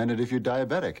recommended if you're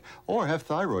diabetic or have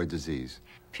thyroid disease.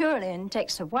 Purelin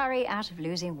takes the worry out of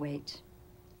losing weight.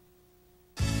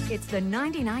 It's the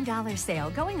 $99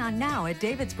 sale going on now at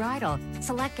David's Bridal.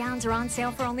 Select gowns are on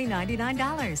sale for only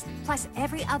 $99. Plus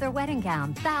every other wedding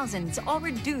gown, thousands, all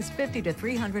reduced $50 to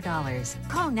 $300.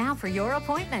 Call now for your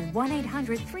appointment,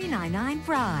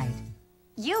 1-800-399-BRIDE.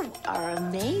 You are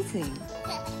amazing.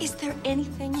 Is there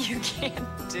anything you can't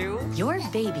do? Your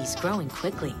baby's growing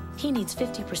quickly. He needs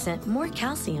 50% more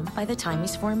calcium by the time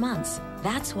he's 4 months.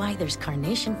 That's why there's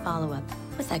Carnation Follow-Up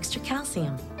with extra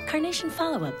calcium. Carnation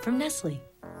Follow-Up from Nestle.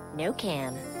 No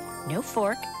can, no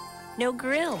fork, no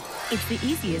grill. It's the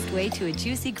easiest way to a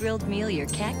juicy grilled meal your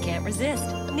cat can't resist.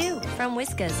 New from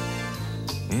Whiskas.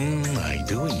 I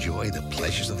do enjoy the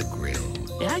pleasures of the grill.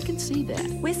 Yeah, I can see that.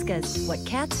 Whiskas, what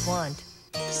cats want.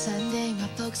 Sunday, my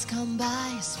folks come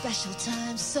by, a special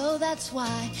time, so that's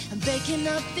why I'm baking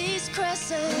up these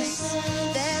crescents.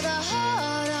 They're the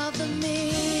heart of the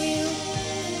meal.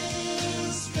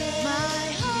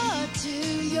 My heart to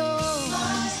yours.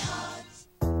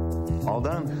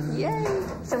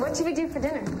 What should we do for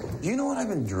dinner? Do you know what I've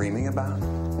been dreaming about?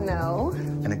 No.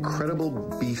 An incredible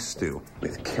beef stew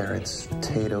with carrots,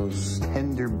 potatoes,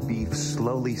 tender beef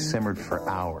slowly simmered for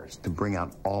hours to bring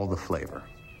out all the flavor.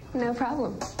 No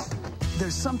problem.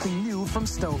 There's something new from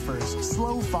Stouffer's.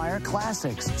 Slow Fire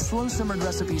Classics. Slow simmered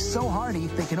recipes so hearty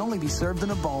they can only be served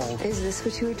in a bowl. Is this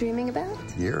what you were dreaming about?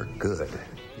 You're good.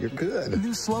 You're good.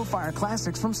 New Slow Fire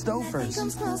Classics from Stouffer's.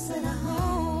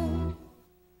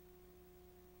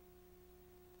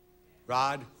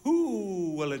 Rod,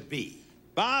 who will it be?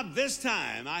 Bob, this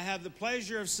time I have the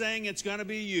pleasure of saying it's going to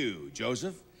be you,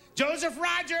 Joseph. Joseph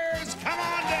Rogers, come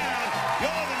on down.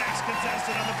 You're the next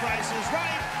contestant on The Price is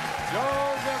Right.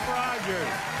 Joseph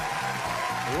Rogers.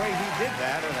 The way he did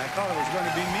that, and I thought it was going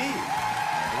to be me.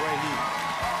 The way he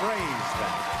phrased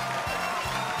that.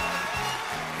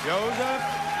 Joseph,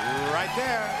 right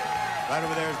there. Right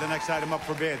over there is the next item up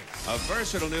for bid. A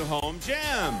versatile new home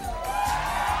gym.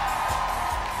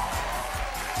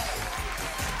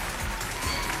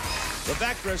 The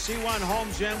Vectra C1 Home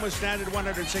Gym with standard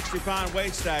 160-pound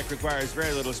weight stack requires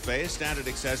very little space. Standard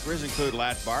accessories include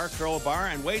lat bar, curl bar,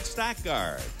 and weight stack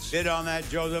guards. Bid on that,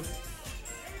 Joseph.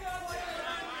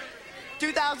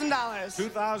 $2,000.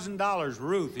 $2,000.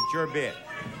 Ruth, it's your bid.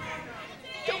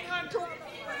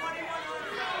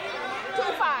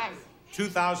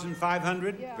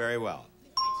 2,500. Yeah. Very well.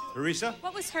 Teresa?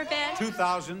 What was her bid?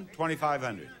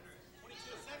 2,500.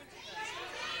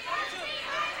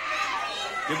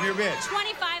 Give me your bid.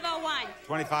 2501.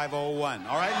 2501.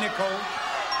 All right, Nicole.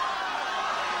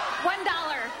 $1. $1,000.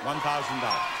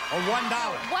 Oh, $1.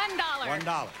 $1.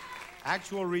 $1.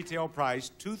 Actual retail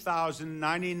price,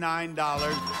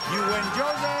 $2,099. You win,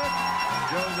 Joseph.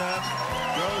 Joseph.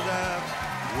 Joseph.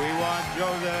 We want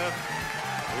Joseph.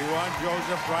 We want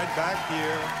Joseph right back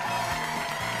here.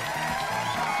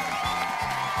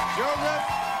 Joseph.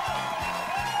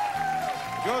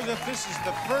 Joseph, this is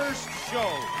the first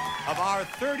show of our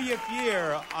 30th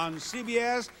year on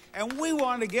CBS, and we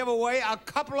want to give away a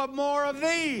couple of more of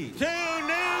these. 2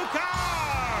 new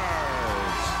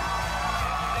cars.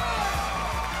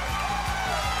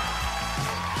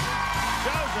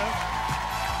 Joseph,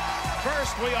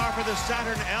 first we offer the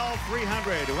Saturn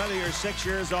L300. Whether you're 6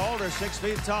 years old or 6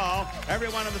 feet tall,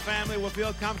 everyone in the family will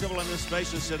feel comfortable in this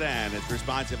spacious sedan. Its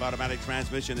responsive automatic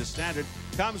transmission is standard,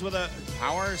 comes with a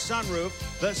power sunroof,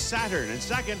 the Saturn. And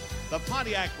second, the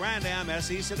Pontiac Grand Am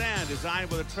SE sedan,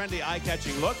 designed with a trendy,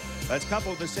 eye-catching look that's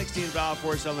coupled with a 16-valve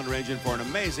four-cylinder engine for an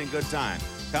amazing good time.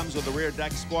 Comes with a rear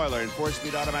deck spoiler and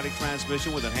 4-speed automatic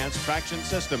transmission with enhanced traction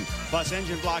system, plus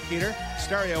engine block heater,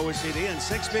 stereo with CD, and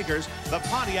 6 speakers, the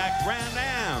Pontiac Grand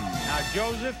Am. Now,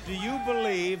 Joseph, do you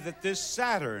believe that this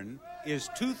Saturn is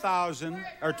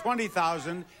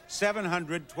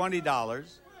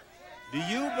 $20,720? Do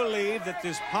you believe that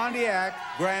this Pontiac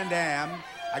Grand Am,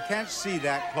 I can't see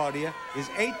that, Claudia, is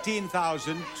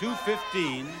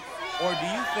 $18,215? Or do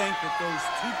you think that those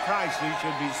two prices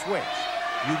should be switched?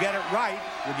 You get it right,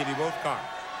 we'll give you both cars.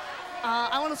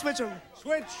 I want to switch them.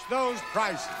 Switch those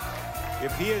prices.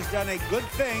 If he has done a good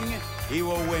thing, he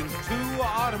will win 2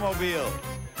 automobiles.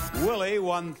 Willie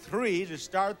won 3 to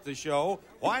start the show.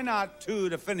 Why not 2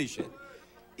 to finish it?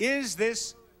 Is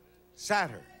this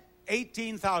Saturn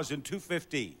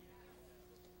 $18,215?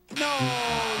 No, you should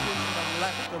have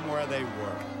left them where they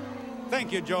were.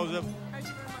 Thank you, Joseph.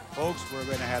 Folks, we're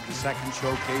going to have the second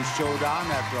showcase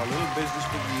showdown after a little business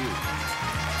with you.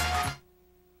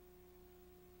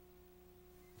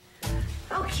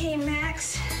 Okay,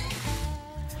 Max.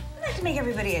 I'd like to make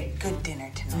everybody a good dinner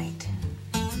tonight.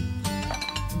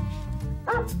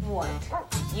 What?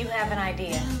 You have an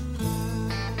idea.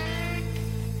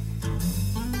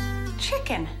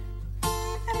 Chicken.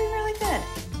 That'd be really good.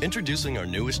 Introducing our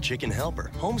newest chicken helper,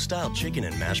 home-style chicken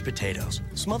and mashed potatoes.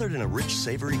 Smothered in a rich,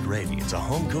 savory gravy, it's a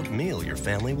home-cooked meal your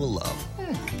family will love.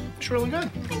 It's really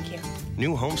good. Thank you.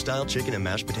 New home-style chicken and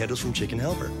mashed potatoes from Chicken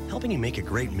Helper, helping you make a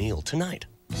great meal tonight.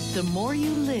 The more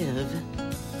you live,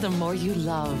 the more you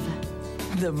love,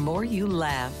 the more you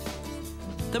laugh.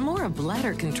 The more a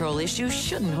bladder control issue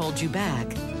shouldn't hold you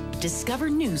back. Discover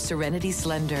new Serenity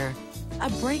Slender. A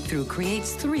breakthrough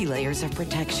creates 3 layers of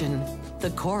protection.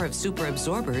 The core of super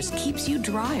absorbers keeps you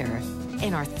drier,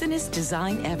 in our thinnest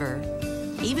design ever.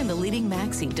 Even the leading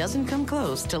maxi doesn't come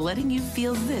close to letting you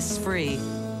feel this free.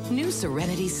 New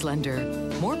Serenity Slender.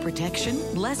 More protection,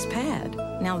 less pad.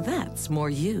 Now that's more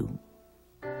you.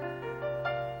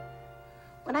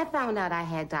 When I found out I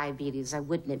had diabetes, I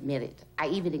wouldn't admit it. I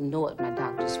even ignored my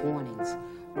doctor's warnings.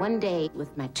 One day,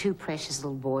 with my 2 precious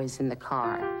little boys in the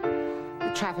car, the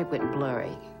traffic went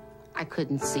blurry. I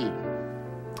couldn't see.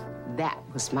 That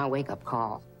was my wake-up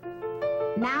call.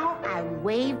 Now I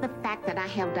wave the fact that I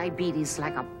have diabetes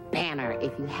like a banner.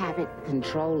 If you have it,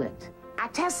 control it. I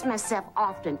test myself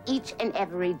often, each and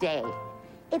every day.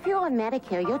 If you're on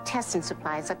Medicare, your testing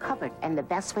supplies are covered, and the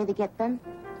best way to get them?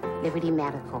 Liberty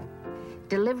Medical.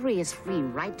 Delivery is free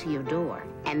right to your door,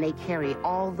 and they carry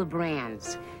all the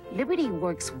brands. Liberty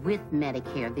works with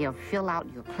Medicare. They'll fill out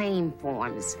your claim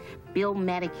forms, bill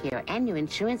Medicare and your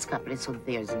insurance company, so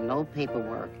there's no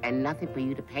paperwork and nothing for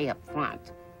you to pay up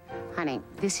front. Honey,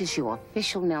 this is your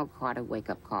official Nell Carter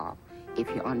wake-up call. If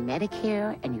you're on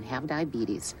Medicare and you have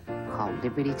diabetes, call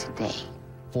Liberty today.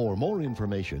 For more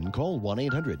information, call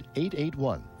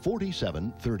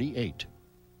 1-800-881-4738.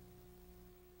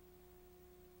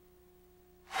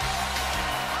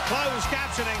 Closed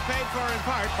captioning paid for in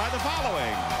part by the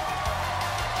following.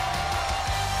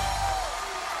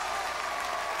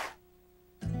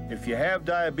 If you have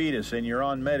diabetes and you're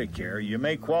on Medicare, you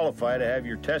may qualify to have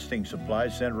your testing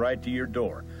supplies sent right to your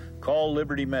door. Call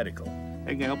Liberty Medical.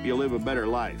 They can help you live a better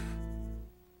life.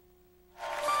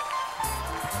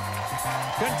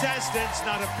 Contestants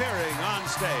not appearing on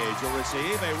stage will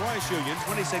receive a Royce Union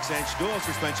 26-inch dual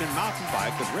suspension mountain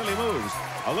bike that really moves.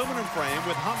 Aluminum frame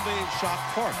with Humvee shock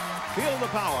torque. Feel the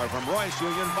power from Royce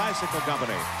Union Bicycle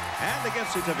Company. And a gift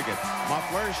certificate,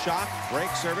 muffler, shock, brake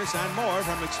service, and more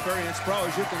from experienced pros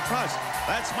you can trust.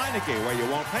 That's Meineke, where you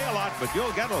won't pay a lot, but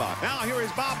you'll get a lot. Now here is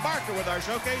Bob Barker with our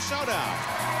Showcase Showdown.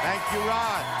 Thank you,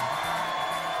 Rod.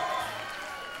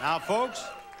 Now, folks,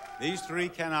 these three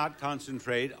cannot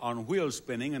concentrate on wheel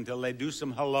spinning until they do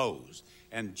some hellos.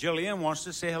 And Jillian wants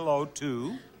to say hello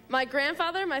to... My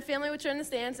grandfather, my family which are in the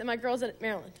stands, and my girls at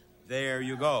Maryland. There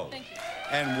you go. Thank you.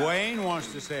 And Wayne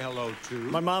wants to say hello to...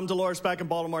 My mom, Dolores, back in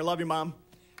Baltimore. Love you, Mom.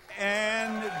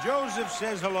 And Joseph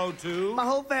says hello to... My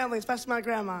whole family, especially my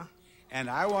grandma. And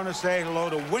I want to say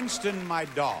hello to Winston, my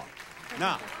dog.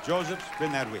 Now, Joseph,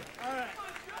 spin that wheel. All right.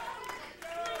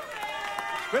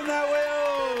 Spin that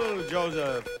wheel,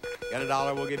 Joseph. Get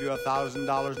 $1, we'll give you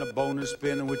 $1,000 in a bonus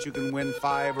spin in which you can win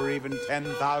 $5,000 or even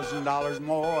 $10,000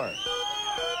 more.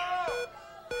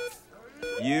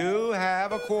 You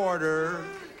have a quarter.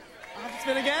 I'll have to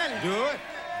spin again. Do it.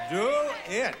 Do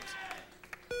it.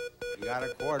 You got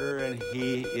a quarter, and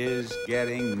he is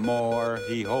getting more,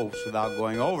 he hopes, without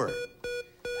going over.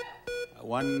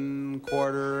 1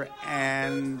 quarter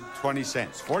and 20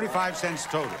 cents. 45 cents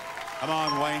total. Come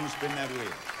on, Wayne, spin that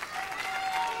wheel.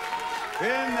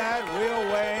 Spin that wheel,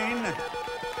 Wayne.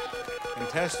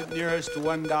 Contestant nearest to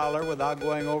 $1 without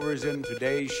going over is in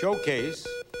today's showcase,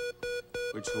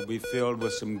 which will be filled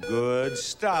with some good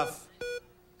stuff.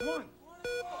 Come on.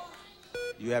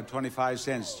 You have 25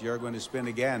 cents. You're going to spin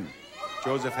again.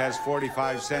 Joseph has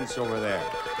 45 cents over there.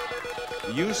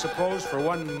 Do you suppose for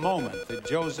one moment that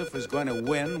Joseph is going to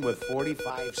win with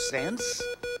 45 cents?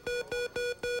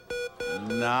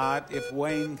 Not if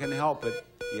Wayne can help it.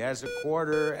 He has a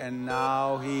quarter, and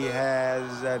now he has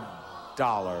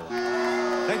 $1.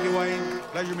 Thank you, Wayne.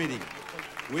 Pleasure meeting you.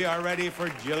 We are ready for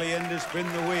Jillian to spin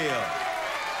the wheel.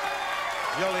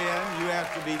 Jillian, you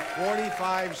have to beat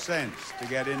 45 cents to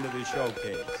get into the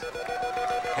showcase.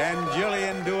 Can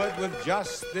Jillian do it with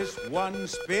just this one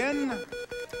spin?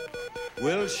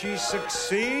 Will she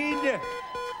succeed?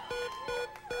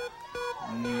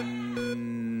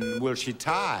 Will she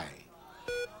tie?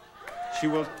 She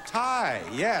will tie,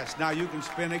 yes. Now you can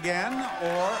spin again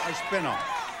or a spin-off.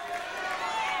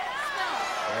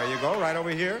 There you go, right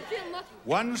over here.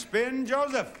 One spin,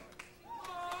 Joseph.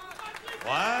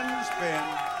 One spin.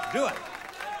 Do it.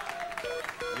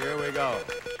 Here we go.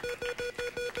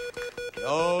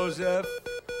 Joseph,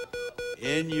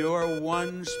 in your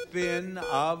one spin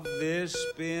of this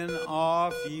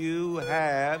spin-off, you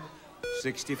have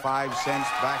 65 cents.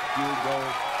 Back you go.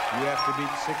 You have to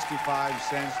beat 65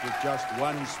 cents with just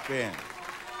one spin.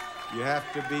 You have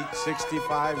to beat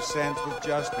 65 cents with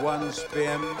just one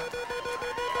spin.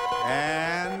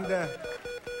 And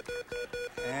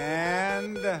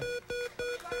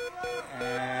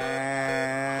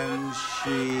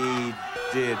she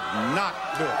did not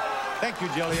do it. Thank you,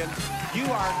 Jillian. You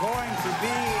are going to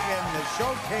be in the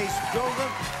showcase,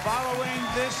 Joseph, following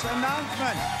this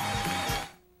announcement.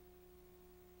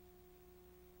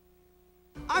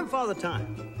 I'm Father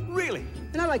Time, really.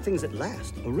 And I like things that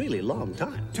last a really long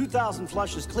time. 2,000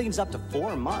 flushes cleans up to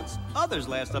 4 months. Others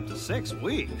last up to 6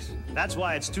 weeks. That's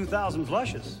why it's 2,000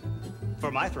 flushes.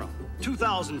 For my throne,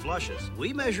 2,000 flushes.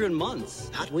 We measure in months,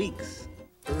 not weeks.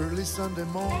 Early Sunday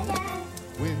morning,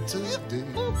 winter's day.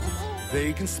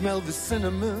 They can smell the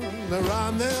cinnamon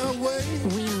around their way.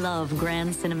 We love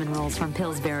Grand Cinnamon Rolls from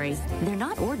Pillsbury. They're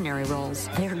not ordinary rolls,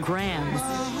 they're grand. My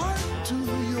heart to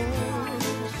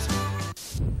yours.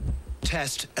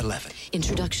 Test 11.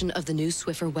 Introduction of the new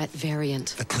Swiffer Wet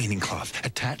variant. The cleaning cloth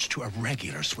attached to a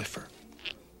regular Swiffer.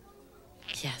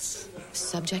 Yes.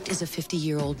 Subject is a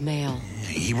 50-year-old male.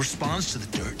 He responds to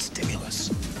the dirt stimulus.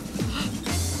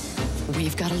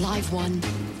 We've got a live one.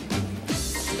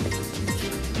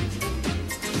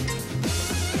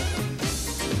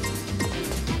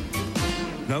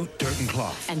 No dirt and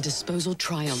cloth. And disposal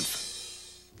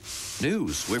triumph. New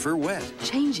Swiffer Wet.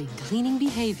 Changing cleaning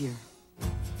behavior.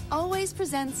 Always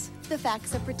presents the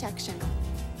facts of protection.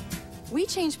 We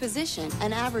change position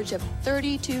an average of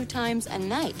 32 times a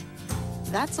night.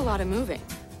 That's a lot of moving,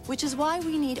 which is why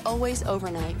we need Always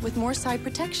Overnight with more side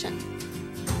protection.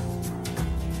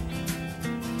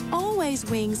 Always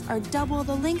wings are double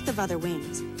the length of other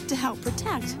wings to help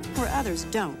protect where others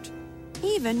don't,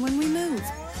 even when we move.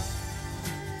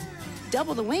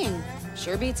 Double the wing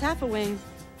sure beats half a wing.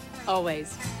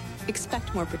 Always.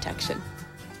 Expect more protection.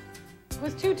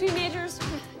 With 2 teenagers,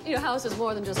 your house is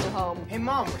more than just a home. Hey,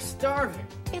 Mom, we're starving.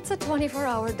 It's a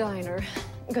 24-hour diner.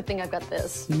 Good thing I've got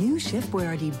this. New Chef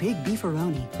Boyardee Big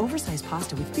Beefaroni. Oversized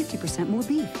pasta with 50% more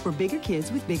beef for bigger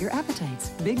kids with bigger appetites.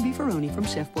 Big Beefaroni from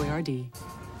Chef Boyardee.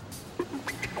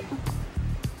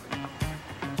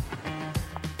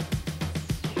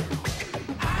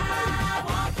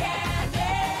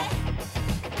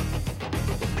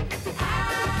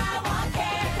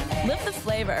 Live the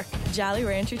flavor. Jolly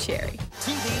Rancher Cherry.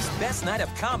 TV's best night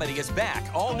of comedy is back,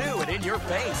 all new and in your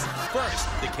face. First,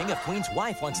 the King of Queens'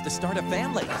 wife wants to start a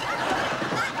family. Not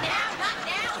now, not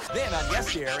now. Then on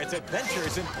Yes Dear, it's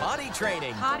adventures in potty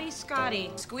training. Potty Scotty.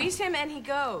 Squeeze him and he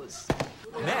goes.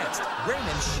 Next,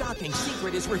 Raymond's shocking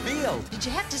secret is revealed. Did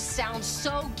you have to sound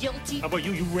so guilty? How about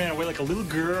you? You ran away like a little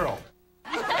girl.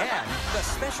 And the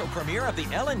special premiere of The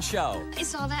Ellen Show. I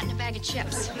saw that in a bag of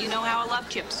chips. You know how I love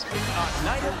chips. On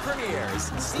Night of Premieres,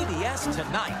 CBS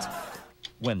Tonight.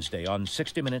 Wednesday on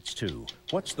 60 Minutes 2.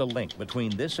 What's the link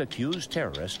between this accused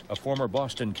terrorist, a former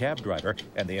Boston cab driver,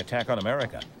 and the attack on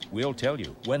America? We'll tell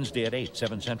you. Wednesday at 8,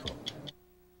 7 Central.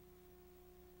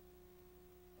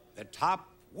 The top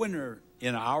winner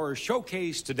in our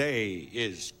showcase today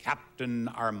is Captain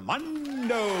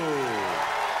Armando.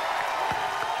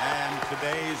 And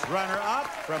today's runner-up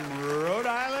from Rhode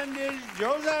Island is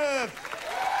Joseph.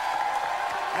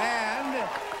 And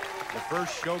the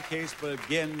first showcase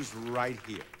begins right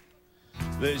here.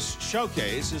 This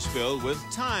showcase is filled with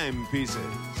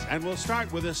timepieces, and we'll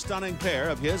start with a stunning pair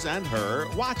of his and her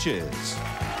watches.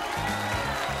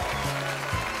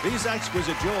 These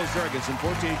exquisite Jules Jurgensen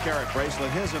 14-karat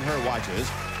bracelet, his and her watches,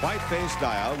 white face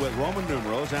dial with Roman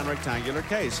numerals and rectangular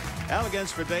case.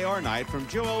 Elegance for day or night from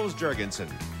Jules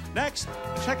Jurgensen. Next,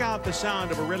 check out the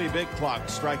sound of a really big clock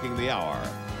striking the hour.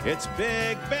 It's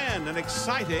Big Ben and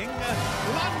exciting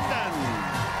London.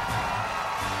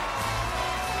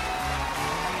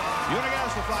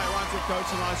 Unigas will fly a round-trip coach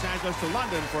from Los Angeles to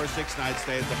London for a 6-night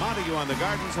stay at the Montague on the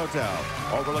Gardens Hotel.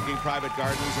 Overlooking private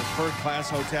gardens, a first-class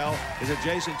hotel is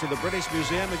adjacent to the British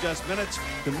Museum and just minutes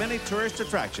to many tourist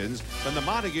attractions from the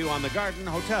Montague on the Garden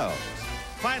Hotels.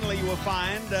 Finally, you will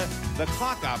find the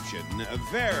clock option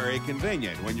very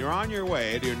convenient when you're on your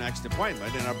way to your next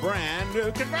appointment in a brand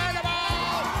new convertible.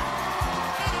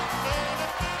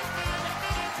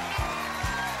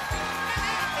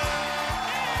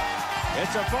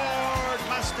 It's a Ford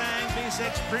Mustang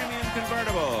V6 Premium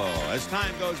Convertible. As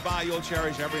time goes by, you'll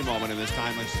cherish every moment in this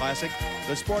timeless classic.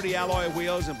 The sporty alloy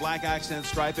wheels and black accent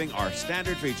striping are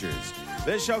standard features.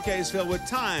 This showcase filled with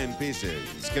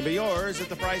timepieces can be yours if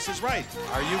the price is right.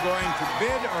 Are you going to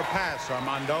bid or pass,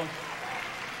 Armando?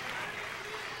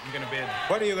 I'm going to bid.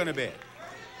 What are you going to bid?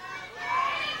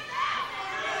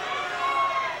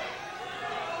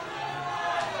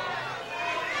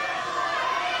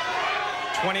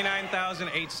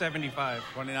 $29,875.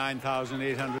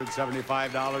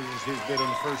 $29,875 is his bid on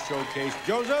the first showcase.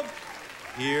 Joseph,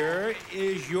 here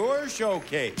is your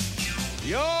showcase.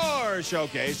 Your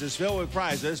showcase is filled with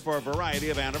prizes for a variety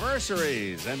of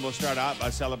anniversaries. And we'll start out by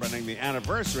celebrating the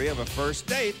anniversary of a first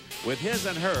date with his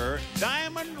and her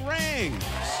diamond rings.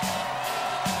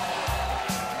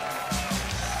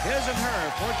 His and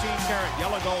her 14-karat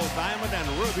yellow gold diamond and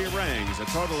ruby rings, a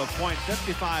total of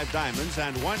 .55 diamonds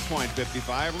and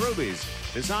 1.55 rubies,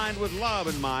 designed with love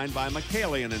in mind by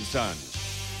McCallion & Sons.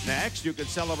 Next, you could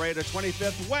celebrate a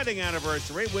 25th wedding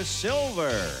anniversary with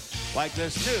silver, like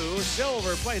this new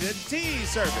silver-plated tea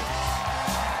service.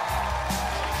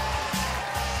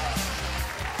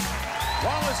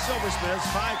 Wallace Silversmith's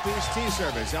 5-piece tea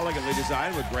service, elegantly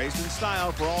designed with grace and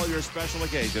style for all your special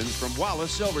occasions from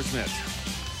Wallace Silversmith.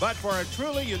 But for a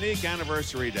truly unique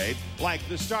anniversary date, like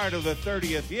the start of the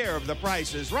 30th year of The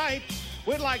Price is Right,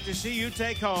 we'd like to see you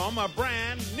take home a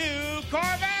brand new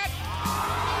Corvette.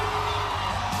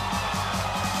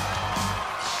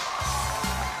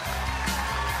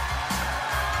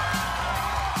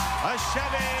 A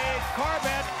Chevy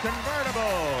Corvette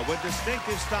convertible with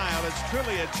distinctive style. It's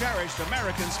truly a cherished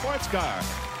American sports car.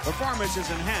 Performance is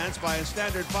enhanced by a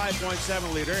standard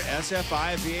 5.7-liter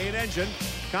SFI V8 engine.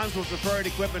 Comes with preferred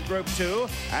equipment group 2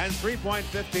 and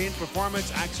 3.15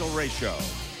 performance axle ratio.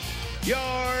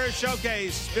 Your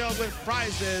showcase filled with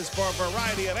prizes for a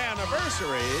variety of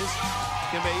anniversaries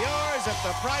can be yours if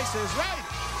the price is right.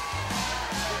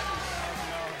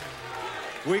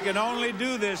 We can only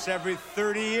do this every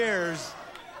 30 years.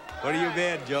 What do you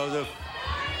bid, Joseph?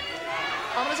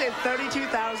 I'm going to say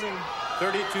 $32,000.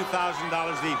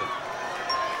 $32,000 even.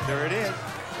 There it is.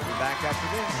 We'll be back after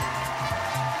this.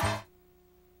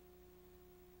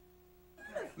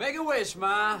 Make a wish,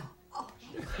 Ma.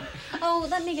 Oh,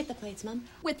 let me get the plates, Mom.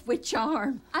 With which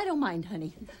arm? I don't mind,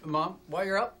 honey. Mom, while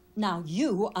you're up. Now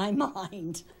you, I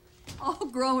mind. All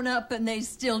grown up and they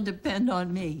still depend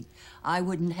on me. I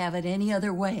wouldn't have it any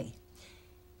other way.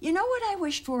 You know what I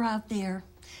wished for out there?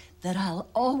 That I'll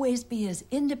always be as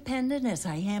independent as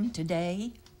I am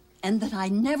today, and that I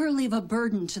never leave a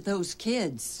burden to those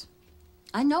kids.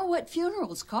 I know what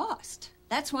funerals cost.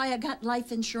 That's why I got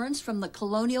life insurance from the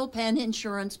Colonial Penn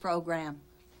Insurance Program.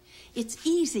 It's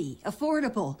easy,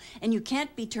 affordable, and you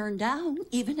can't be turned down,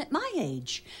 even at my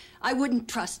age. I wouldn't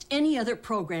trust any other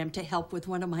program to help with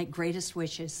one of my greatest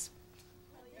wishes.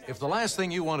 If the last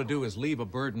thing you want to do is leave a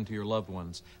burden to your loved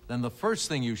ones, then the first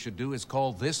thing you should do is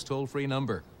call this toll-free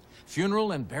number.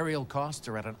 Funeral and burial costs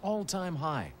are at an all-time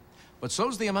high, but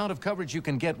so's the amount of coverage you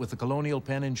can get with the Colonial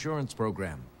Penn Insurance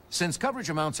Program. Since coverage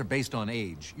amounts are based on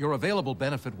age, your available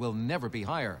benefit will never be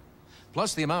higher.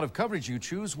 Plus, the amount of coverage you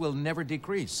choose will never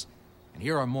decrease. And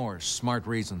here are more smart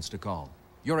reasons to call.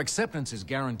 Your acceptance is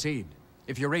guaranteed.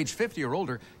 If you're age 50 or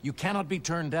older, you cannot be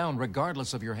turned down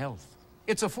regardless of your health.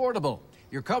 It's affordable.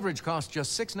 Your coverage costs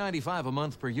just $6.95 a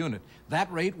month per unit.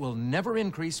 That rate will never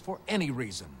increase for any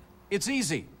reason. It's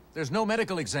easy. There's no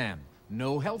medical exam,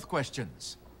 no health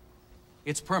questions.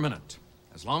 It's permanent.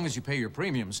 As long as you pay your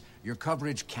premiums, your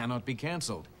coverage cannot be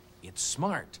canceled. It's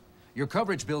smart. Your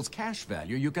coverage builds cash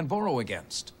value you can borrow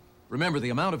against. Remember,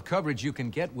 the amount of coverage you can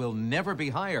get will never be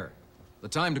higher. The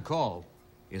time to call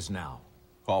is now.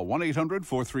 Call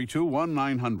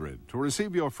 1-800-432-1900 to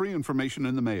receive your free information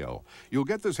in the mail. You'll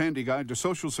get this handy guide to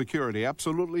Social Security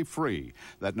absolutely free.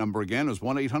 That number again is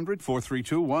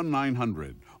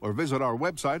 1-800-432-1900. Or visit our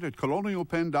website at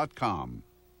colonialpenn.com.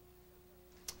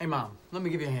 Hey, Mom, let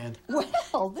me give you a hand.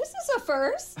 Well, this is a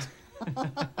first.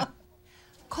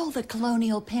 Call the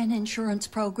Colonial Penn Insurance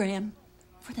Program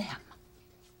for them.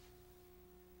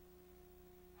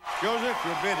 Joseph,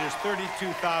 your bid is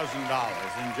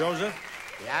 $32,000. And Joseph,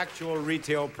 the actual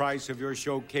retail price of your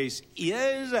showcase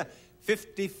is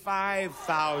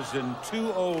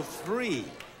 $55,203.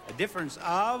 A difference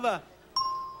of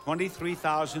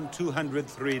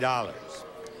 $23,203.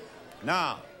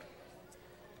 Now,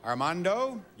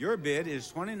 Armando, your bid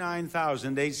is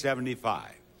 $29,875.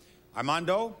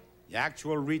 Armando, the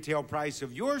actual retail price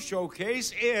of your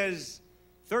showcase is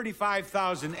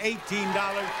 $35,018.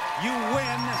 You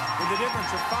win with a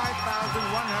difference of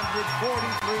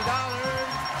 $5,143.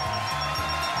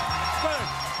 Good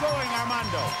going,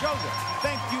 Armando. Joseph,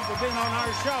 thank you for being on our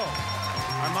show.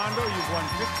 Armando, you've won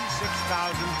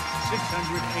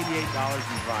 $56,688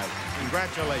 in prizes.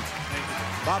 Congratulations.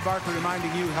 Bob Barker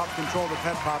reminding you, help control the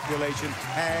pet population.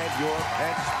 Have your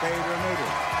pet spayed or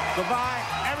neutered. Goodbye,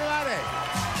 everybody.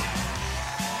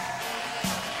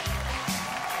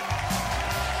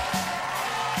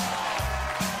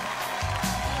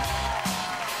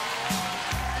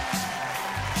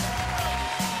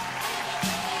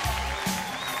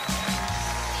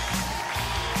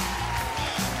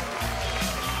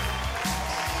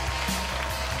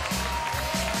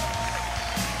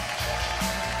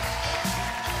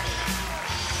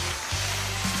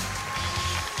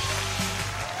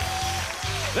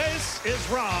 This is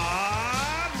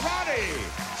Ron Roddy,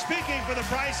 speaking for The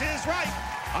Price is Right,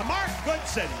 a Mark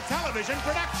Goodson television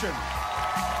production.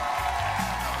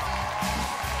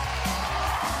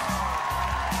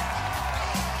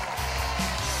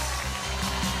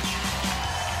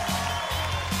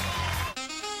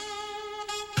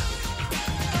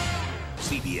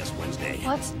 CBS Wednesday.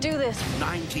 Let's do this.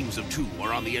 9 teams of 2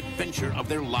 are on the adventure of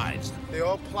their lives. They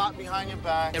all plot behind your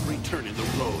back. Every turn in the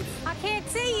road, I can't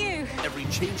see you. every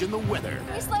change in the weather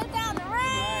Can you slow down the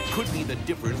rain? could be the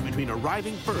difference between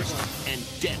arriving first and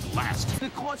dead last.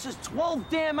 It costs us 12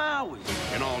 damn hours.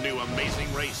 An all-new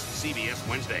Amazing Race, CBS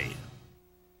Wednesday.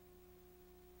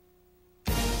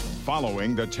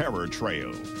 Following the terror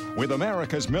trail. With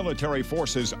America's military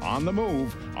forces on the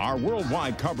move, our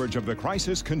worldwide coverage of the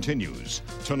crisis continues.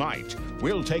 Tonight,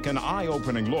 we'll take an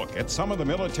eye-opening look at some of the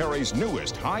military's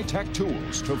newest high-tech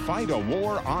tools to fight a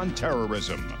war on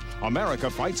terrorism.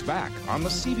 America Fights Back on the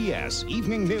CBS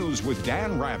Evening News with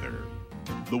Dan Rather.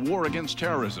 The war against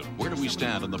terrorism. Where do we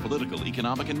stand on the political,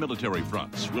 economic, and military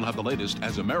fronts? We'll have the latest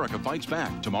as America Fights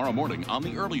Back tomorrow morning on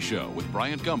The Early Show with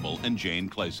Bryant Gumbel and Jane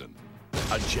Clayson.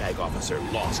 A JAG officer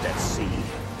lost at sea.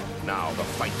 Now the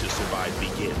fight to survive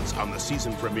begins on the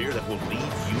season premiere that will leave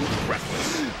you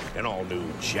breathless. An all-new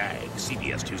JAG,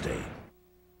 CBS Tuesday.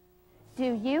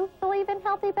 Do you believe in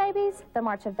healthy babies? The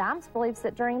March of Dimes believes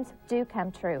that dreams do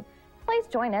come true. Please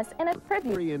join us in a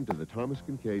tribute into the Thomas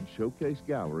Kincaid Showcase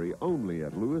Gallery only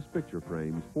at Lewis Picture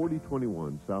Frames,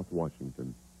 4021 South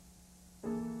Washington.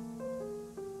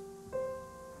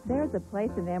 There's a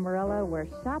place in Amarillo where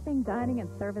shopping, dining, and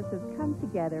services come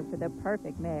together for the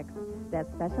perfect mix. That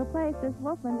special place is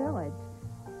Wolfman Village.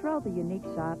 Stroll the unique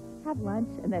shops, have lunch,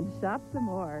 and then shop some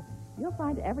more. You'll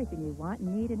find everything you want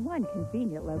and need in one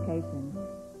convenient location.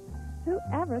 Who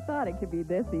ever thought it could be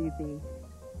this easy?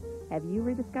 Have you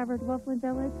rediscovered Wolfland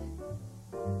Village?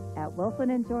 At Wolfland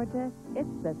in Georgia,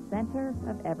 it's the center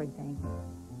of everything.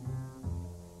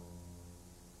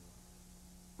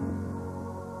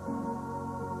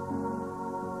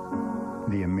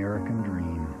 The American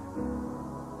dream.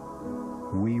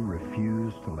 We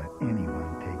refuse to let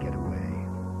anyone take it away.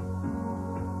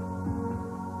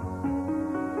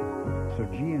 So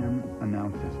GM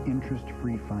announces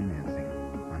interest-free financing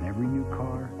on every new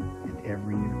car and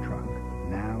every new truck,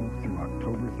 now through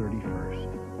October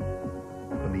 31st.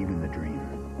 Believe in the dream.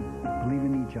 Believe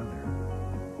in each other.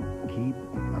 Keep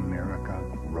America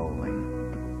rolling.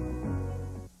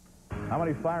 How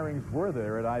many firings were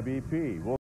there at IBP?